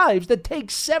drives that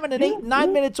take 7 and 8 and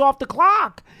 9 minutes off the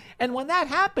clock. And when that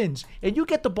happens and you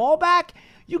get the ball back,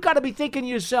 you got to be thinking to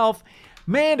yourself,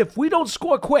 man, if we don't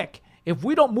score quick, if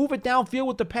we don't move it downfield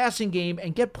with the passing game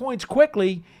and get points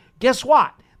quickly, guess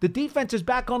what? The defense is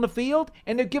back on the field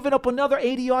and they're giving up another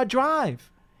 80-yard drive.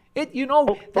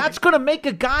 That's going to make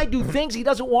a guy do things he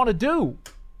doesn't want to do.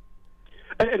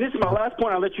 And this is my last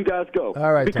point. I'll let you guys go.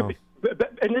 All right, Tom.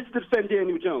 And this is to defend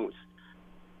Daniel Jones.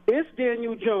 if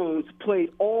Daniel Jones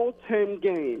played all 10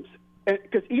 games,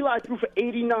 because Eli threw for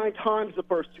 89 times the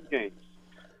first 2 games,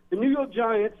 the New York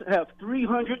Giants have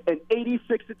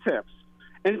 386 attempts.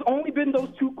 And it's only been those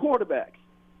 2 quarterbacks.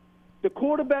 The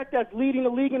quarterback that's leading the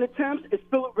league in attempts is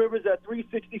Phillip Rivers at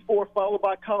 364, followed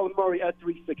by Colin Murray at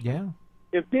 360. Yeah.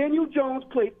 If Daniel Jones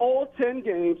played all 10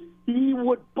 games, he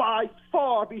would by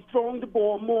far be throwing the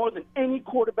ball more than any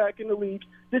quarterback in the league.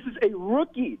 This is a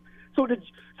rookie. But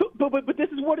this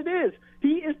is what it is.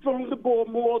 He is throwing the ball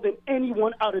more than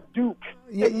anyone out of Duke.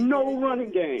 And no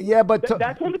running game. Yeah, but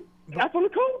that's on the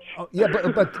coach. Oh, yeah,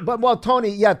 but well, Tony.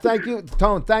 Yeah, thank you,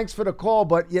 Tone. Thanks for the call,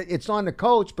 but it's on the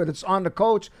coach. But it's on the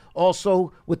coach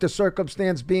also with the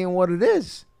circumstance being what it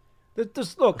is.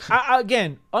 Look,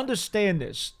 again, understand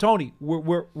this, Tony.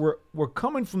 We're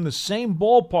coming from the same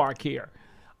ballpark here.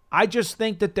 I just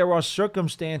think that there are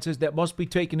circumstances that must be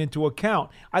taken into account.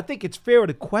 I think it's fair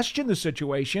to question the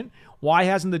situation. Why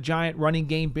hasn't the Giant running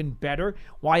game been better?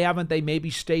 Why haven't they maybe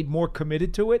stayed more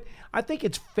committed to it? I think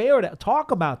it's fair to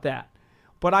talk about that.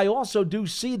 But I also do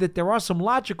see that there are some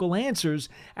logical answers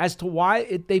as to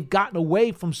why they've gotten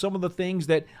away from some of the things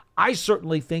that I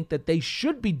certainly think that they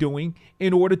should be doing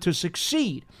in order to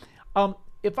succeed.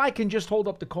 If I can just hold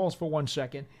up the calls for 1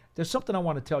 second, there's something I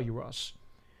want to tell you, Russ.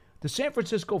 The San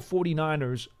Francisco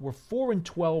 49ers were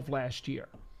 4-12 last year.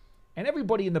 And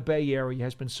everybody in the Bay Area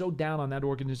has been so down on that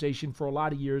organization for a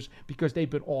lot of years because they've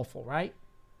been awful, right?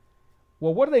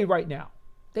 Well, what are they right now?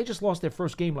 They just lost their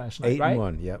first game last night, right?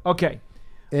 8-1, yep. Okay.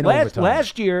 In overtime.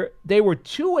 Last year, they were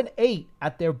 2-8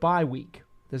 at their bye week.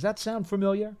 Does that sound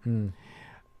familiar?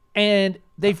 And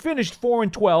they finished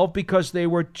 4-12 because they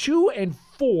were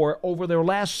 2-4 over their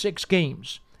last 6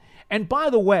 games. And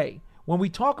by the way, when we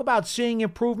talk about seeing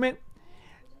improvement,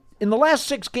 in the last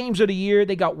 6 games of the year,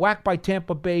 they got whacked by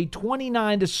Tampa Bay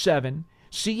 29-7.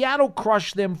 Seattle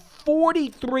crushed them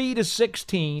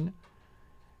 43-16.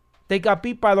 They got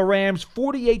beat by the Rams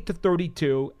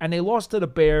 48-32, and they lost to the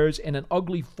Bears in an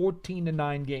ugly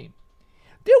 14-9 game.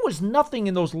 There was nothing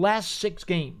in those last 6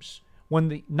 games when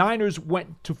the Niners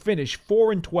went to finish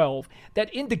 4-12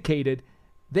 that indicated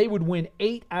they would win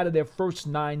 8 out of their first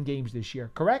 9 games this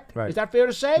year, correct? Right. Is that fair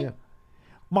to say? Yeah.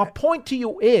 My point to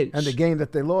you is... And the game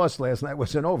that they lost last night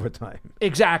was in overtime.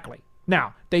 Exactly.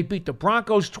 Now, they beat the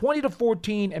Broncos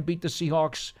 20-14 and beat the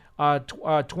Seahawks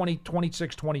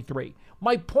 26-23.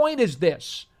 My point is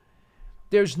this.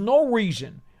 There's no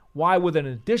reason why with an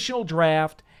additional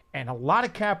draft and a lot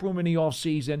of cap room in the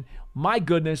offseason, my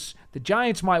goodness, the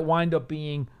Giants might wind up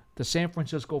being the San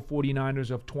Francisco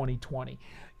 49ers of 2020.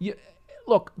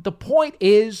 Look, the point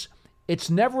is it's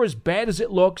never as bad as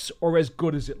it looks or as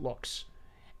good as it looks.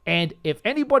 And if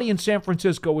anybody in San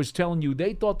Francisco is telling you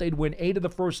they thought they'd win 8 of the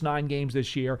first 9 games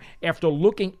this year after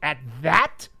looking at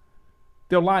that,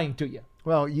 they're lying to you.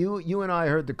 Well, you and I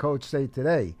heard the coach say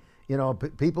today,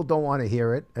 people don't want to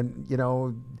hear it. And,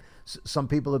 some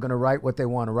people are going to write what they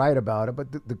want to write about it.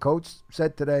 But the coach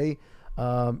said today,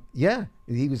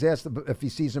 he was asked if he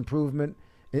sees improvement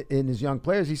in his young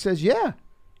players. He says, yeah.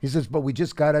 He says, but we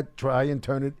just got to try and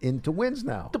turn it into wins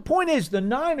now. The point is, the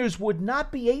Niners would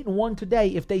not be 8-1 today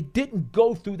if they didn't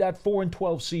go through that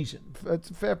 4-12 season.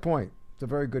 That's a fair point. It's a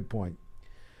very good point.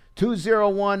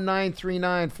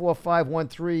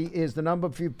 201-939-4513 is the number.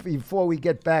 Before we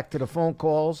get back to the phone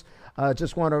calls,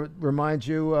 just want to remind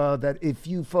you that if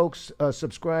you folks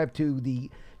subscribe to the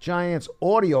Giants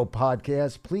audio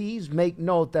podcast, please make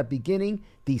note that beginning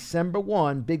December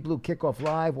 1, Big Blue Kickoff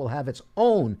Live will have its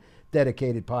own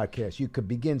dedicated podcast. You could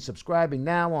begin subscribing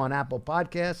now on Apple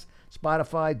Podcasts,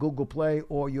 Spotify, Google Play,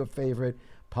 or your favorite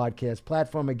podcast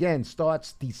platform. Again,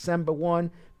 starts December 1.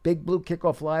 Big Blue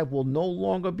Kickoff Live will no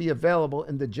longer be available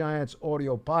in the Giants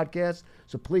audio podcast,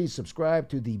 so please subscribe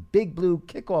to the Big Blue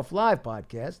Kickoff Live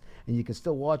podcast, and you can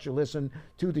still watch or listen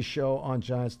to the show on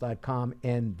Giants.com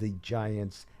and the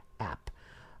Giants app.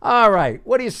 All right,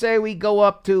 what do you say we go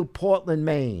up to Portland,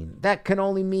 Maine? That can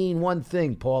only mean one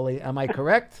thing, Paulie. Am I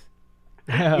correct?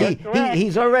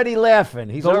 He's already laughing.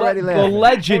 He's already laughing. The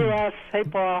legend. Hey, Russ. Hey,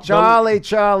 Paul. Charlie.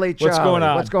 What's going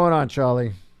on? What's going on,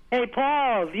 Charlie? Hey,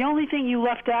 Paul, the only thing you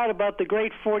left out about the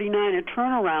great 49er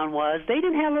turnaround was they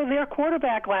didn't have their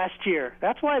quarterback last year.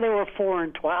 That's why they were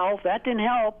 4-12. That didn't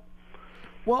help.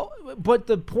 Well, but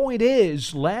the point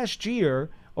is, last year,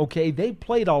 okay, they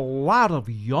played a lot of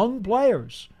young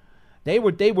players. They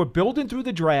were building through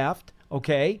the draft,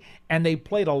 okay, and they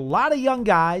played a lot of young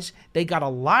guys. They got a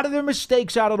lot of their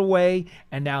mistakes out of the way,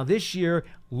 and now this year,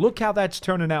 look how that's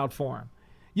turning out for them.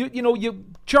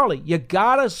 Charlie, you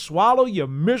gotta swallow your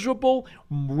miserable,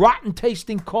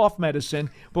 rotten-tasting cough medicine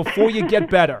before you get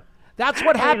better. That's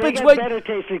what happens they got when. better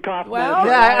tasting cough Well,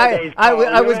 medicine Yeah, nowadays, I Paul. was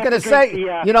You going to have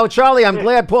drink say, the, Charlie, I'm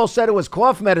glad Paul said it was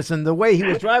cough medicine. The way he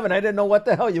was driving, I didn't know what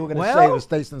the hell you were going to say. It was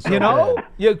tasting so you know,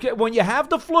 bad. when you have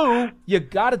the flu, you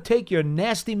got to take your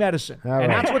nasty medicine, All and right.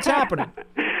 that's what's happening.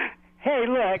 Hey,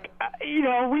 look,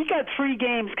 we got 3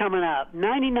 games coming up.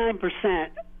 99%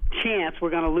 chance we're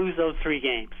going to lose those 3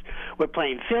 games. We're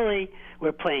playing Philly,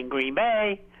 we're playing Green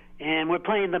Bay, and we're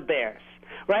playing the Bears,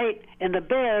 right? And the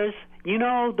Bears,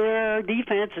 their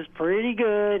defense is pretty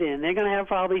good, and they're going to have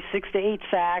probably 6 to 8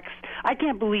 sacks. I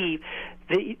can't believe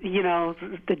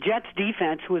the Jets'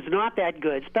 defense was not that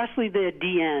good, especially the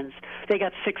DNs. They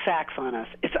got 6 sacks on us.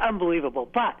 It's unbelievable.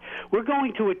 But we're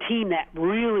going to a team that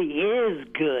really is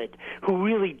good, who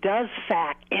really does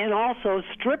sack and also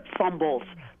strip fumbles.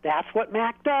 That's what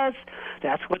Mac does.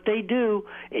 That's what they do.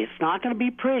 It's not going to be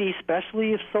pretty,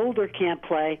 especially if Solder can't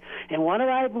play. And what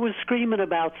I was screaming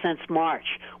about since March,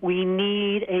 we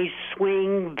need a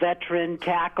swing veteran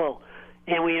tackle,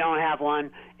 and we don't have one,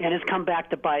 and it's come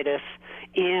back to bite us.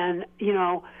 And,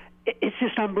 it's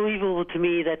just unbelievable to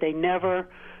me that they never,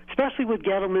 especially with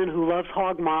Gettleman, who loves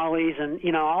hog mollies and,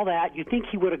 all that, you think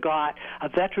he would have got a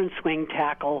veteran swing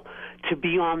tackle to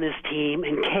be on this team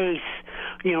in case,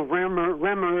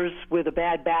 Remmers with a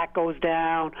bad back goes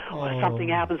down or something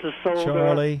happens to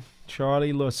Solder.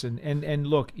 Charlie, listen, and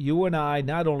look, you and I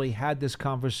not only had this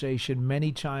conversation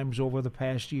many times over the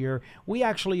past year, we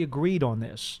actually agreed on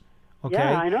this. Okay.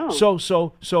 Yeah, I know.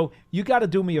 So you got to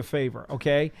do me a favor,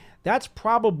 okay? That's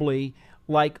probably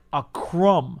like a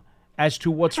crumb as to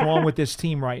what's wrong with this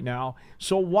team right now.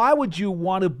 So why would you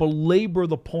want to belabor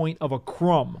the point of a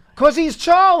crumb? Because he's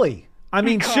Charlie. I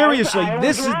mean, Because seriously, I was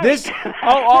this right. is this.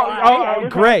 I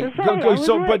was Great. right to say, I was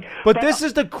So, right. but this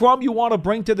is the crumb you want to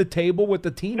bring to the table with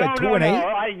the team at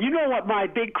 2-8. You know what my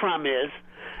big crumb is,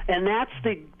 and that's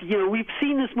we've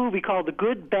seen this movie called The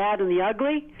Good, Bad, and the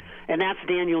Ugly, and that's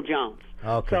Daniel Jones.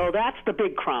 Okay. So that's the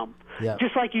big crumb. Yeah.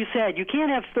 Just like you said, you can't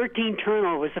have 13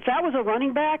 turnovers. If that was a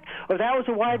running back or if that was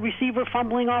a wide receiver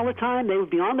fumbling all the time, they would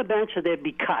be on the bench or they'd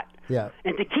be cut. Yeah.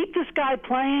 And to keep this guy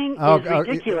playing is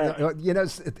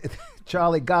ridiculous.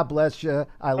 Charlie, God bless you.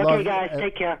 I love you. Okay, guys,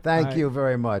 take care. Thank you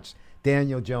very much.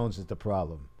 Daniel Jones is the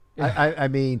problem. I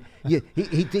mean,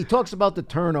 he talks about the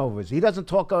turnovers. He doesn't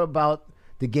talk about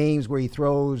the games where he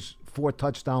throws 4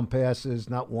 touchdown passes,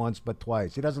 not once but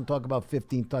twice. He doesn't talk about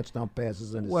 15 touchdown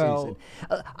passes in a season.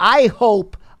 I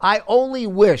only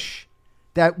wish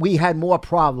that we had more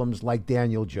problems like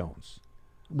Daniel Jones.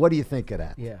 What do you think of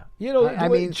that? Yeah. I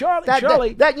mean,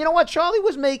 Charlie. you know what? Charlie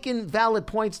was making valid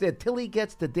points there till he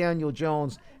gets to Daniel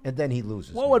Jones, and then he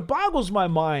loses. Well, what boggles my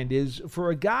mind is for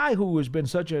a guy who has been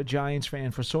such a Giants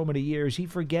fan for so many years, he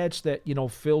forgets that,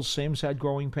 Phil Simms had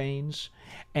growing pains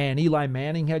and Eli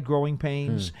Manning had growing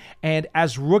pains. And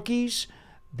as rookies,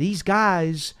 these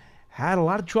guys had a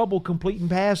lot of trouble completing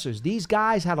passes. These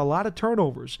guys had a lot of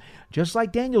turnovers, just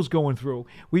like Daniel's going through.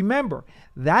 Remember,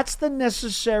 that's the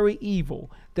necessary evil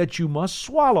that you must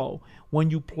swallow when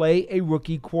you play a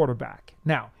rookie quarterback.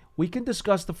 Now, we can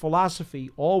discuss the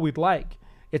philosophy all we'd like.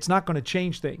 It's not going to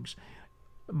change things.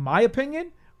 My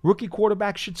opinion, rookie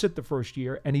quarterback should sit the first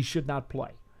year, and he should not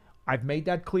play. I've made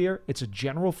that clear. It's a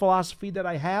general philosophy that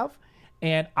I have,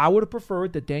 and I would have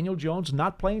preferred that Daniel Jones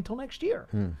not play until next year.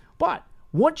 But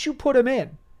once you put him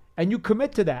in and you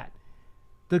commit to that,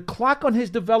 the clock on his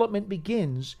development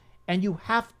begins, and you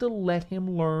have to let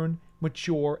him learn,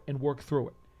 mature, and work through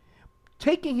it.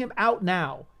 Taking him out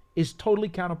now is totally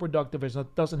counterproductive, as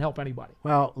it doesn't help anybody.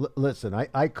 Well, listen,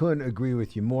 I couldn't agree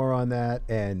with you more on that.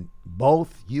 And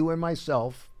both you and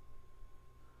myself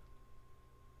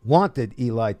wanted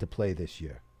Eli to play this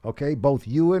year. Okay? Both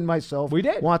you and myself We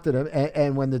did. wanted him.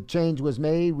 And when the change was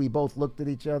made, we both looked at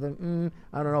each other.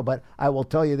 I don't know. But I will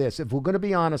tell you this. If we're going to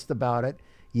be honest about it,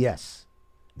 yes,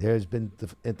 there's been the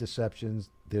interceptions.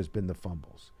 There's been the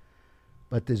fumbles.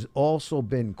 But there's also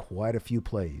been quite a few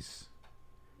plays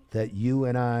that you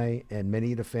and I and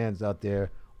many of the fans out there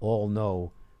all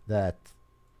know that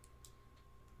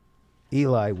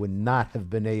Eli would not have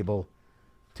been able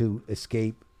to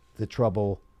escape the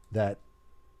trouble that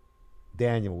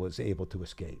Daniel was able to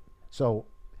escape. So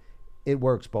it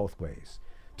works both ways.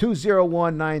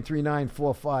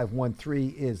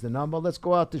 201-939-4513 is the number. Let's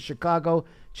go out to Chicago,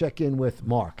 check in with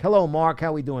Mark. Hello, Mark.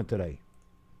 How we doing today?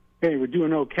 Hey, we're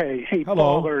doing okay. Hey,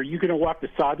 Hello. Paul, are you going to walk the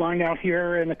sideline out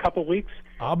here in a couple weeks?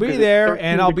 I'll be there,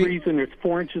 and I'll be. Degrees and there's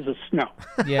 4 inches of snow.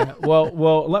 Yeah.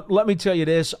 Well. Let me tell you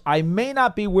this. I may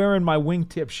not be wearing my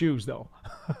wingtip shoes though.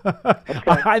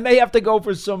 I may have to go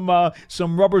for some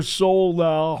rubber sole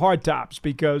hard tops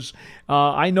because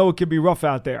I know it can be rough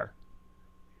out there.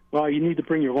 Well, you need to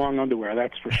bring your long underwear,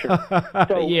 that's for sure.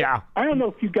 So, Yeah. I don't know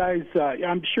if you guys,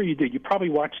 I'm sure you did. You probably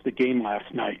watched the game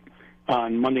last night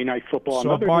on Monday Night Football.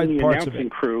 Saw And other than the parts of announcing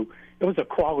it. crew, it was a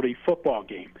quality football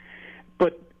game.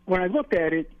 But when I looked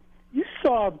at it, you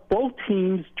saw both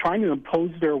teams trying to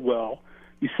impose their will.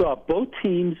 You saw both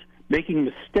teams making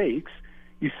mistakes.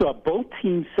 You saw both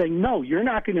teams saying, no, you're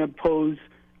not going to impose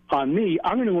on me.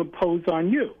 I'm going to impose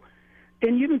on you.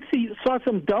 And you even saw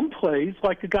some dumb plays,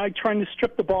 like the guy trying to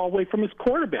strip the ball away from his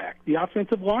quarterback, the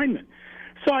offensive lineman.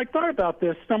 So I thought about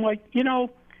this, and I'm like, you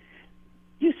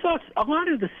saw a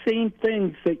lot of the same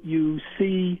things that you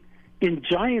see in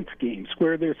Giants games,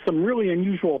 where there's some really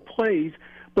unusual plays,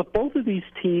 but both of these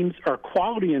teams are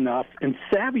quality enough and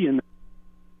savvy enough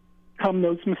to overcome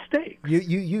those mistakes.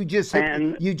 You just hit,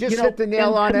 And hit the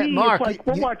nail on to it, me, Mark. It's like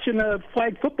we're watching a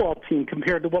flag football team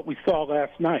compared to what we saw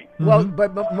last night. Well,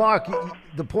 but Mark,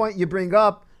 the point you bring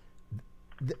up,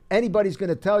 anybody's going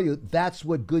to tell you that's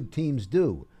what good teams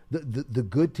do. The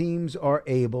good teams are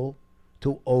able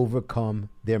to overcome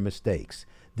their mistakes.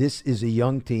 This is a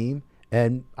young team,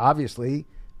 and obviously,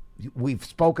 we've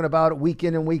spoken about it week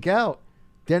in and week out.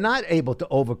 They're not able to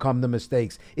overcome the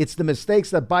mistakes. It's the mistakes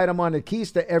that bite them on the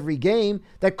keister every game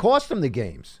that cost them the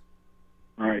games.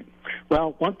 All right.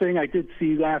 Well, one thing I did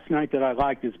see last night that I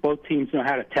liked is both teams know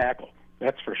how to tackle.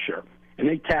 That's for sure. And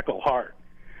they tackle hard.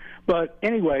 But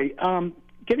anyway,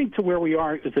 getting to where we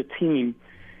are as a team,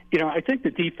 I think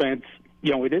the defense,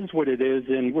 it is what it is,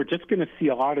 and we're just going to see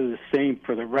a lot of the same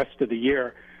for the rest of the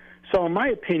year. So in my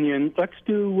opinion, let's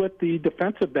do with the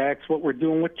defensive backs what we're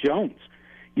doing with Jones.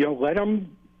 Let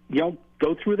them,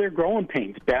 go through their growing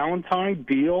pains. Ballantyne,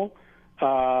 Beal,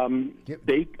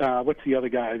 what's the other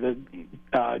guy?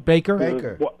 Baker?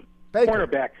 Baker.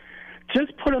 Cornerback.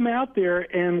 Just put them out there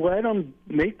and let them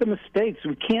make the mistakes.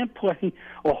 We can't play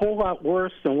a whole lot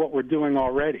worse than what we're doing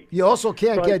already. You also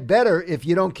can't get better if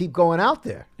you don't keep going out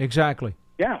there. Exactly.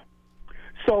 Yeah.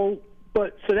 So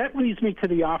that leads me to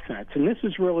the offense, and this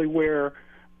is really where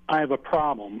I have a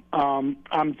problem.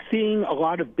 I'm seeing a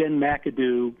lot of Ben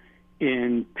McAdoo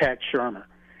in Pat Shurmur,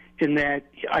 in that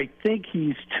I think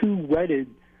he's too wedded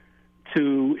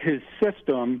to his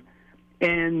system,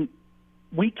 and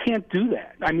we can't do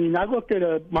that. I mean, I looked at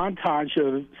a montage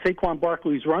of Saquon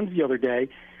Barkley's runs the other day.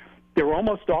 They were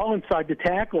almost all inside the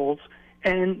tackles,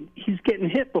 and he's getting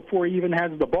hit before he even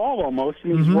has the ball almost,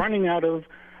 and he's running out of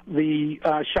the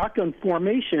shotgun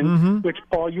formation, which,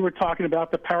 Paul, you were talking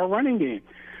about, the power running game.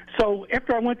 So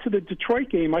after I went to the Detroit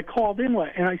game, I called in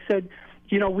and I said,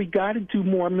 we got to do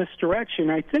more misdirection.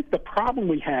 I think the problem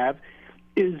we have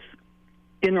is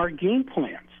in our game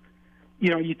plans.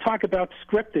 You talk about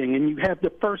scripting, and you have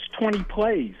the first 20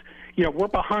 plays. We're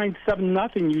behind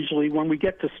 7-0 usually when we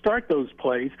get to start those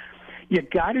plays. You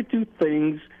got to do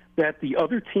things that the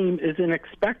other team isn't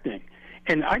expecting.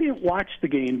 And I didn't watch the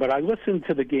game, but I listened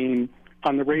to the game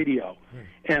on the radio.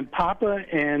 And Papa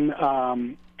and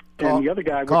the other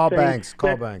guy were saying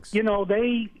Carl Banks.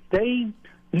 They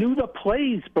knew the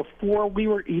plays before we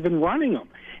were even running them.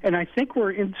 And I think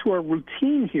we're into a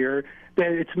routine here that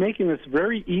it's making us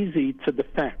very easy to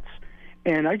defense.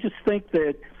 And I just think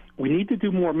that we need to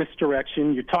do more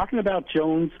misdirection. You're talking about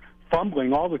Jones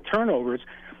fumbling, all the turnovers.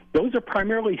 Those are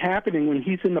primarily happening when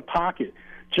he's in the pocket.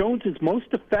 Jones is most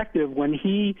effective when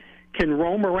he can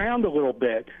roam around a little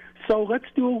bit. So let's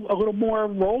do a little more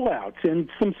rollouts and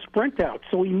some sprint outs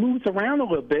so he moves around a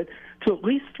little bit to at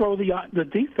least throw the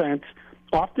defense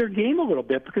off their game a little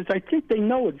bit, because I think they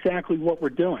know exactly what we're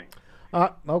doing.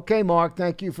 Okay, Mark,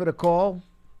 thank you for the call.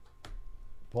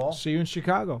 Paul? See you in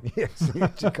Chicago. Yes, see you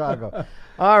in Chicago.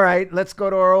 All right, let's go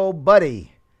to our old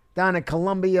buddy down in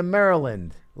Columbia,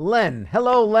 Maryland. Len.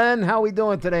 Hello, Len. How we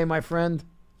doing today, my friend?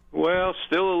 Well,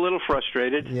 still a little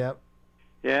frustrated. Yep.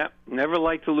 Yeah, never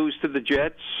like to lose to the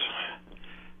Jets.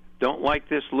 Don't like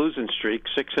this losing streak,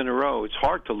 6 in a row. It's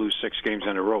hard to lose 6 games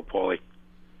in a row, Paulie.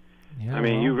 Yeah, I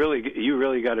mean, you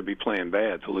really got to be playing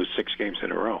bad to lose 6 games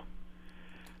in a row.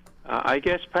 I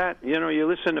guess Pat, you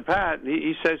listen to Pat.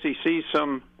 He says he sees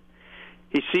some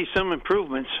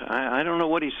improvements. I don't know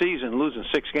what he sees in losing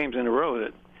 6 games in a row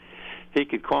that he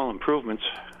could call improvements.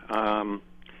 But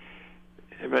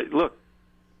look,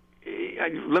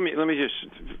 let me just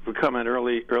comment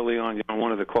early on.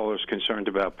 One of the callers concerned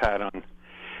about Pat on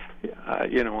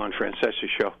Francesa's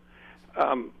show.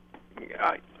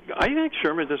 I think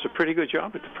Sherman does a pretty good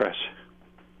job at the press.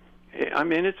 I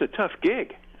mean, it's a tough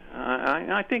gig.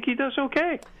 I think he does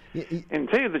okay. And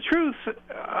to tell you the truth,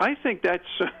 I think that's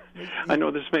I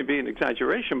know this may be an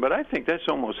exaggeration, but I think that's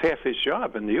almost half his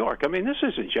job in New York. I mean, this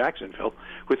isn't Jacksonville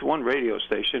with one radio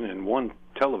station and one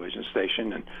television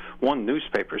station and one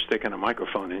newspaper sticking a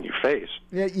microphone in your face.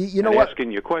 Yeah, you know and what?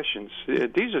 asking you questions.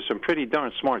 These are some pretty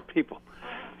darn smart people.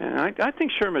 And I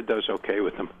think Sherman does okay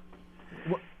with them.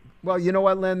 Well, you know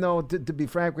what, Len, though, to be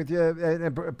frank with you, and I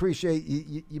appreciate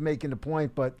you making the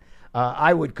point, but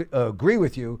I would agree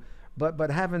with you.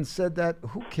 But having said that,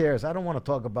 who cares? I don't want to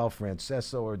talk about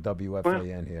Francesa or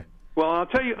WFAN here. Well, I'll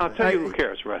tell you who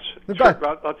cares, Russ.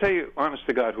 I'll tell you, honest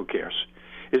to God, who cares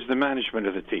is the management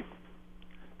of the team.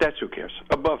 That's who cares.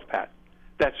 Above Pat,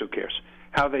 that's who cares.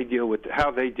 How they deal with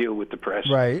the press,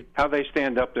 right? How they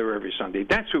stand up there every Sunday.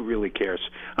 That's who really cares.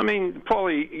 I mean,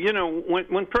 Paulie, you know,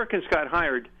 when Perkins got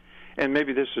hired, and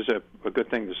maybe this is a good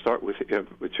thing to start with you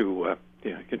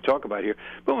can talk about here.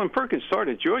 But when Perkins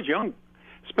started, George Young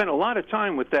spent a lot of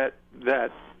time with that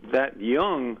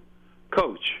young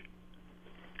coach,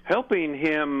 helping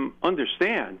him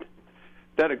understand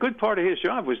that a good part of his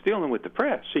job was dealing with the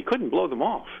press. He couldn't blow them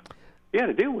off. He had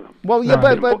to deal with them. Well, yeah,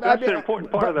 but that's an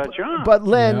important part of that job. But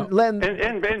Len,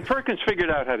 and Perkins figured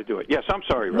out how to do it. Yes, I'm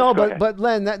sorry, Russ. No, Go but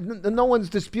Len, no one's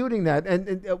disputing that,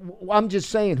 and I'm just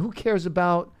saying, who cares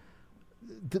about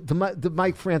the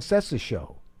Mike Francesa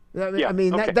show? I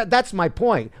mean, okay. that's my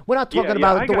point. We're not talking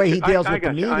about the way he deals with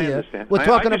the media. I understand. We're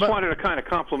talking I just wanted to kind of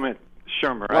compliment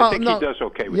Shermer. Well, I think he does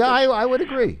okay with this. I would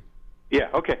agree. Yeah.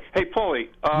 Okay. Hey, Paulie.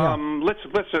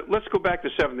 Let's go back to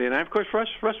 '79. Of course,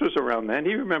 Russ was around then.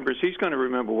 He remembers. He's going to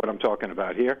remember what I'm talking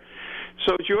about here.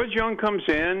 So George Young comes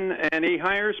in and he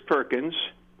hires Perkins,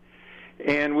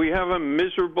 and we have a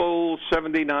miserable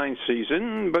 '79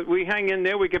 season. But we hang in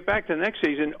there. We get back to the next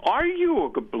season.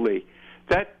 Arguably,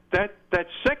 that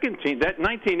second team, that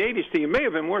 1980s team, may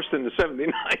have been worse than the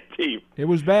 '79 team. It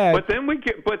was bad. But then we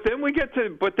get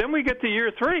to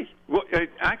year three. Well,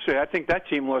 actually, I think that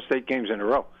team lost 8 games in a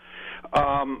row.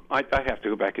 I have to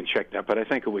go back and check that, but I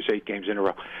think it was 8 games in a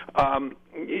row.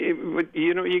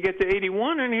 You get to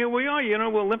 '81, and here we are. You know,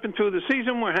 we're limping through the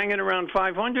season. We're hanging around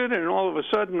 500, and all of a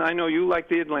sudden, I know you like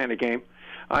the Atlanta game.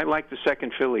 I like the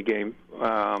second Philly game.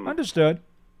 Understood.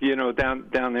 You know, down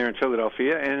there in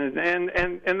Philadelphia, and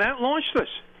that launched us.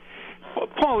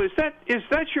 Paul, is that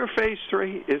your phase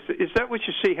 3? Is that what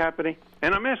you see happening?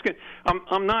 And I'm asking.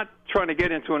 I'm not trying to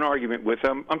get into an argument with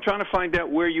them. I'm trying to find out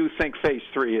where you think phase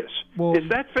 3 is. Well, is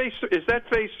that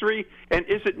phase 3, and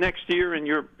is it next year in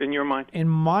your mind? In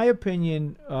my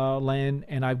opinion, Len,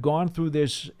 and I've gone through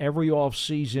this every off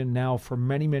season now for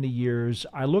many, many years.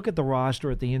 I look at the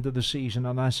roster at the end of the season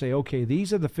and I say, okay,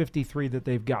 these are the 53 that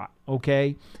they've got.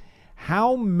 Okay,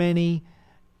 how many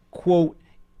quote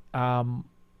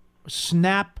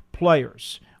snap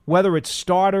players, whether it's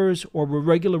starters or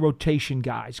regular rotation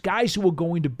guys who are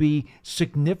going to be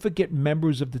significant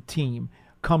members of the team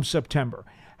come September,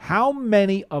 how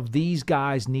many of these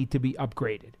guys need to be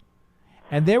upgraded?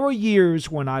 And there are years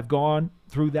when I've gone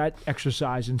through that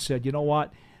exercise and said, you know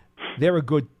what, they're a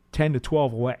good 10 to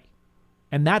 12 away.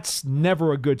 And that's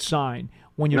never a good sign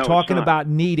when you're talking about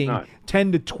needing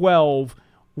 10 to 12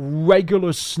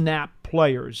 regular snap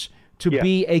players to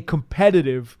be a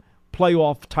competitive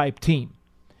playoff type team.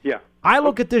 Yeah. I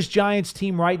look at this Giants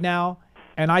team right now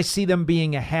and I see them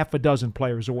being a half a dozen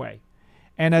players away.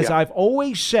 And as I've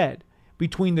always said,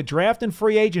 between the draft and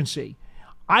free agency,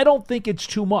 I don't think it's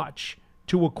too much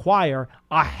to acquire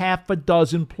a half a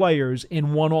dozen players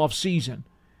in one off season.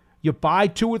 You buy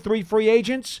 2 or 3 free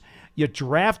agents, you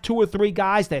draft 2 or 3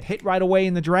 guys that hit right away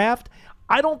in the draft.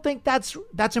 I don't think that's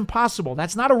impossible.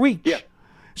 That's not a reach. Yeah.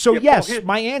 So, yes,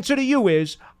 my answer to you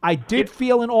is I did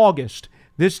feel in August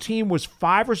this team was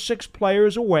 5 or 6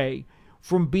 players away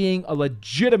from being a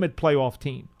legitimate playoff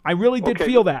team. I really did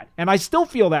feel that, and I still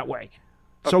feel that way.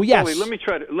 So, yes. Paulie,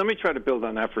 let me try to build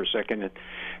on that for a second.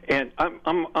 And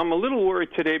I'm a little worried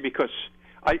today because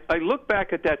I look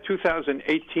back at that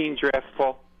 2018 draft,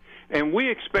 Paul, and we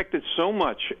expected so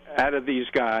much out of these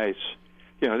guys.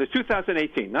 You know, the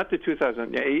 2018, not the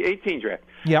 2018 draft.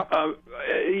 Yeah.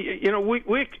 You know, we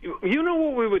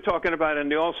what we were talking about in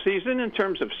the off season in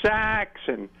terms of sacks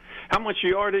and how much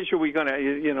yardage are we going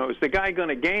to, is the guy going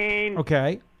to gain?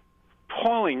 Okay.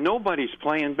 Paulie, nobody's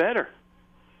playing better.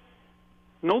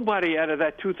 Nobody out of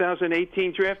that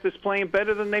 2018 draft is playing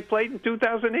better than they played in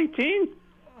 2018.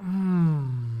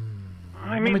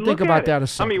 I mean, let me think about that a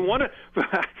second. I mean,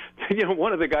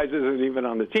 one of the guys isn't even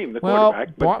on the team, the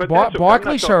quarterback. But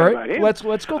Barkley's hurt. Let's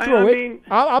go through it.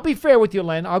 I'll be fair with you,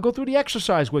 Len. I'll go through the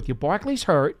exercise with you. Barkley's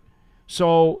hurt,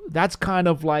 so that's kind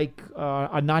of like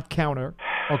a not counter.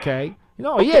 Okay,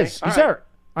 he is. He's hurt.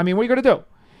 I mean, what are you going to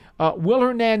do? Will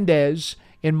Hernandez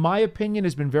in my opinion,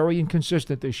 has been very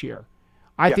inconsistent this year.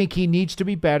 I think he needs to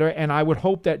be better, and I would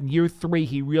hope that in year 3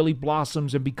 he really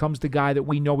blossoms and becomes the guy that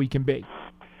we know he can be.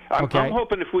 I'm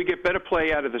hoping if we get better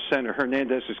play out of the center,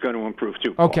 Hernandez is going to improve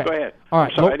too. Okay. Go ahead. All right.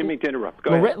 I'm sorry, I didn't mean to interrupt.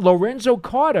 Go ahead. Lorenzo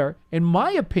Carter, in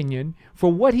my opinion,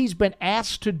 for what he's been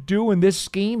asked to do in this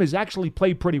scheme, has actually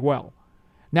played pretty well.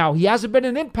 Now, he hasn't been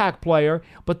an impact player,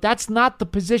 but that's not the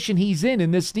position he's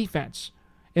in this defense.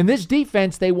 In this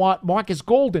defense, they want Marcus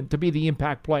Golden to be the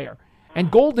impact player.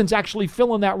 And Golden's actually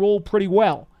filling that role pretty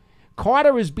well.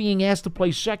 Carter is being asked to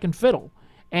play second fiddle,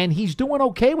 and he's doing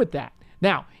okay with that.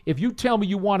 Now, if you tell me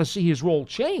you want to see his role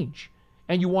change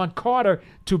and you want Carter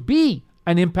to be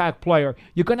an impact player,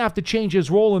 you're going to have to change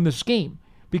his role in the scheme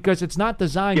because it's not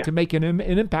designed to make an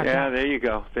impact. Yeah, there you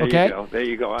go. There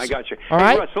you go. I got you. All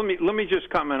right. Russ, let me just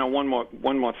comment on one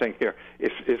more thing here,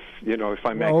 if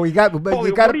I may. Oh,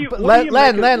 what do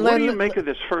you make of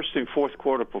this first and fourth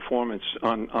quarter performance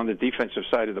on the defensive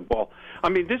side of the ball? I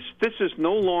mean, this is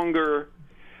no longer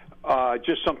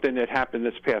just something that happened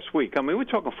this past week. I mean, we're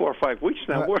talking 4 or 5 weeks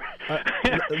now.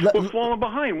 We're falling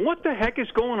behind. What the heck is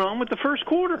going on with the first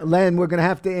quarter? Len, we're going to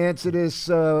have to answer this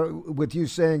with you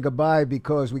saying goodbye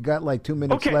because we got like 2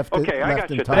 minutes left. Okay, I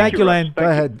got in you. time. Thank you, Len. Go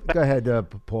ahead,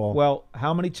 Paul. Well,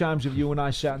 how many times have you and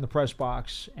I sat in the press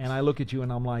box and I look at you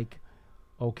and I'm like,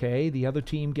 okay, the other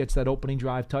team gets that opening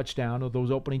drive touchdown or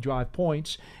those opening drive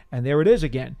points, and there it is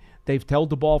again. They've held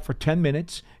the ball for 10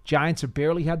 minutes. Giants have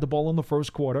barely had the ball in the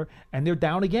first quarter, and they're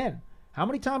down again. How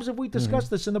many times have we discussed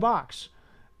this in the box?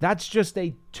 That's just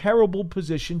a terrible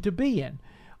position to be in.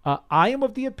 I am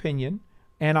of the opinion,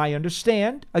 and I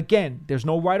understand, again, there's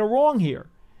no right or wrong here.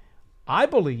 I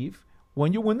believe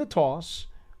when you win the toss,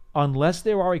 unless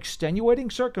there are extenuating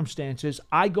circumstances,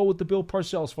 I go with the Bill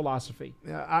Parcells philosophy.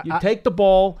 You take the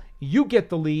ball, you get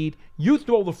the lead, you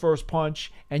throw the first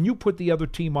punch, and you put the other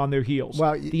team on their heels.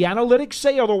 Well, the analytics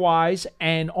say otherwise,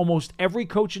 and almost every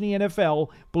coach in the NFL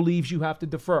believes you have to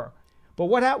defer. But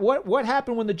what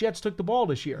happened when the Jets took the ball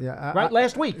this year?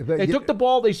 Last week. They took the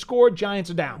ball, they scored,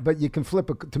 Giants are down. But you can flip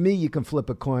a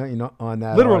coin on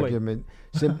that Literally. argument.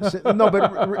 No,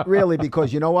 but really,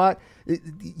 because you know what?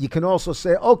 You can also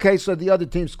say, okay, so the other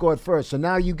team scored first. So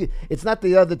now it's not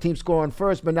the other team scoring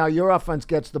first, but now your offense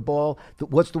gets the ball.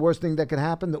 What's the worst thing that can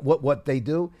happen? What they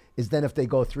do is then if they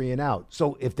go 3 and out.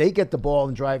 So if they get the ball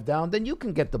and drive down, then you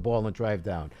can get the ball and drive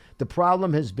down. The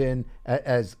problem has been,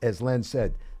 as Len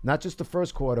said, not just the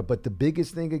first quarter, but the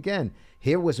biggest thing again.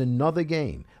 Here was another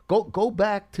game. Go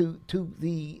back to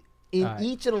the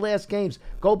each of the last games.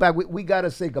 Go back. We got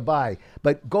to say goodbye,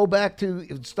 but go back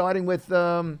to starting with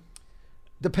the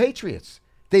Patriots.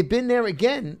 They've been there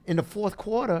again in the fourth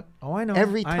quarter. Oh, I know.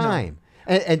 Every time.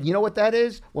 And you know what that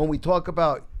is? When we talk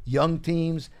about young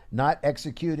teams not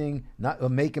executing,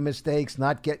 not making mistakes,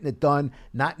 not getting it done,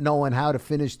 not knowing how to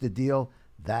finish the deal,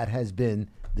 that has been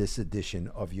this edition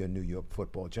of your New York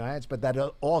Football Giants, but that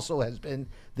also has been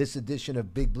this edition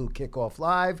of Big Blue Kickoff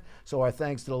Live. So our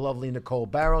thanks to the lovely Nicole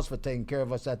Barros for taking care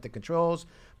of us at the controls,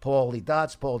 Paulie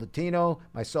Dots, Paul Dottino,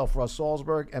 myself, Russ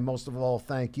Salzberg, and most of all,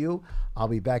 thank you. I'll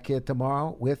be back here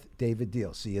tomorrow with David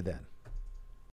Deal. See you then.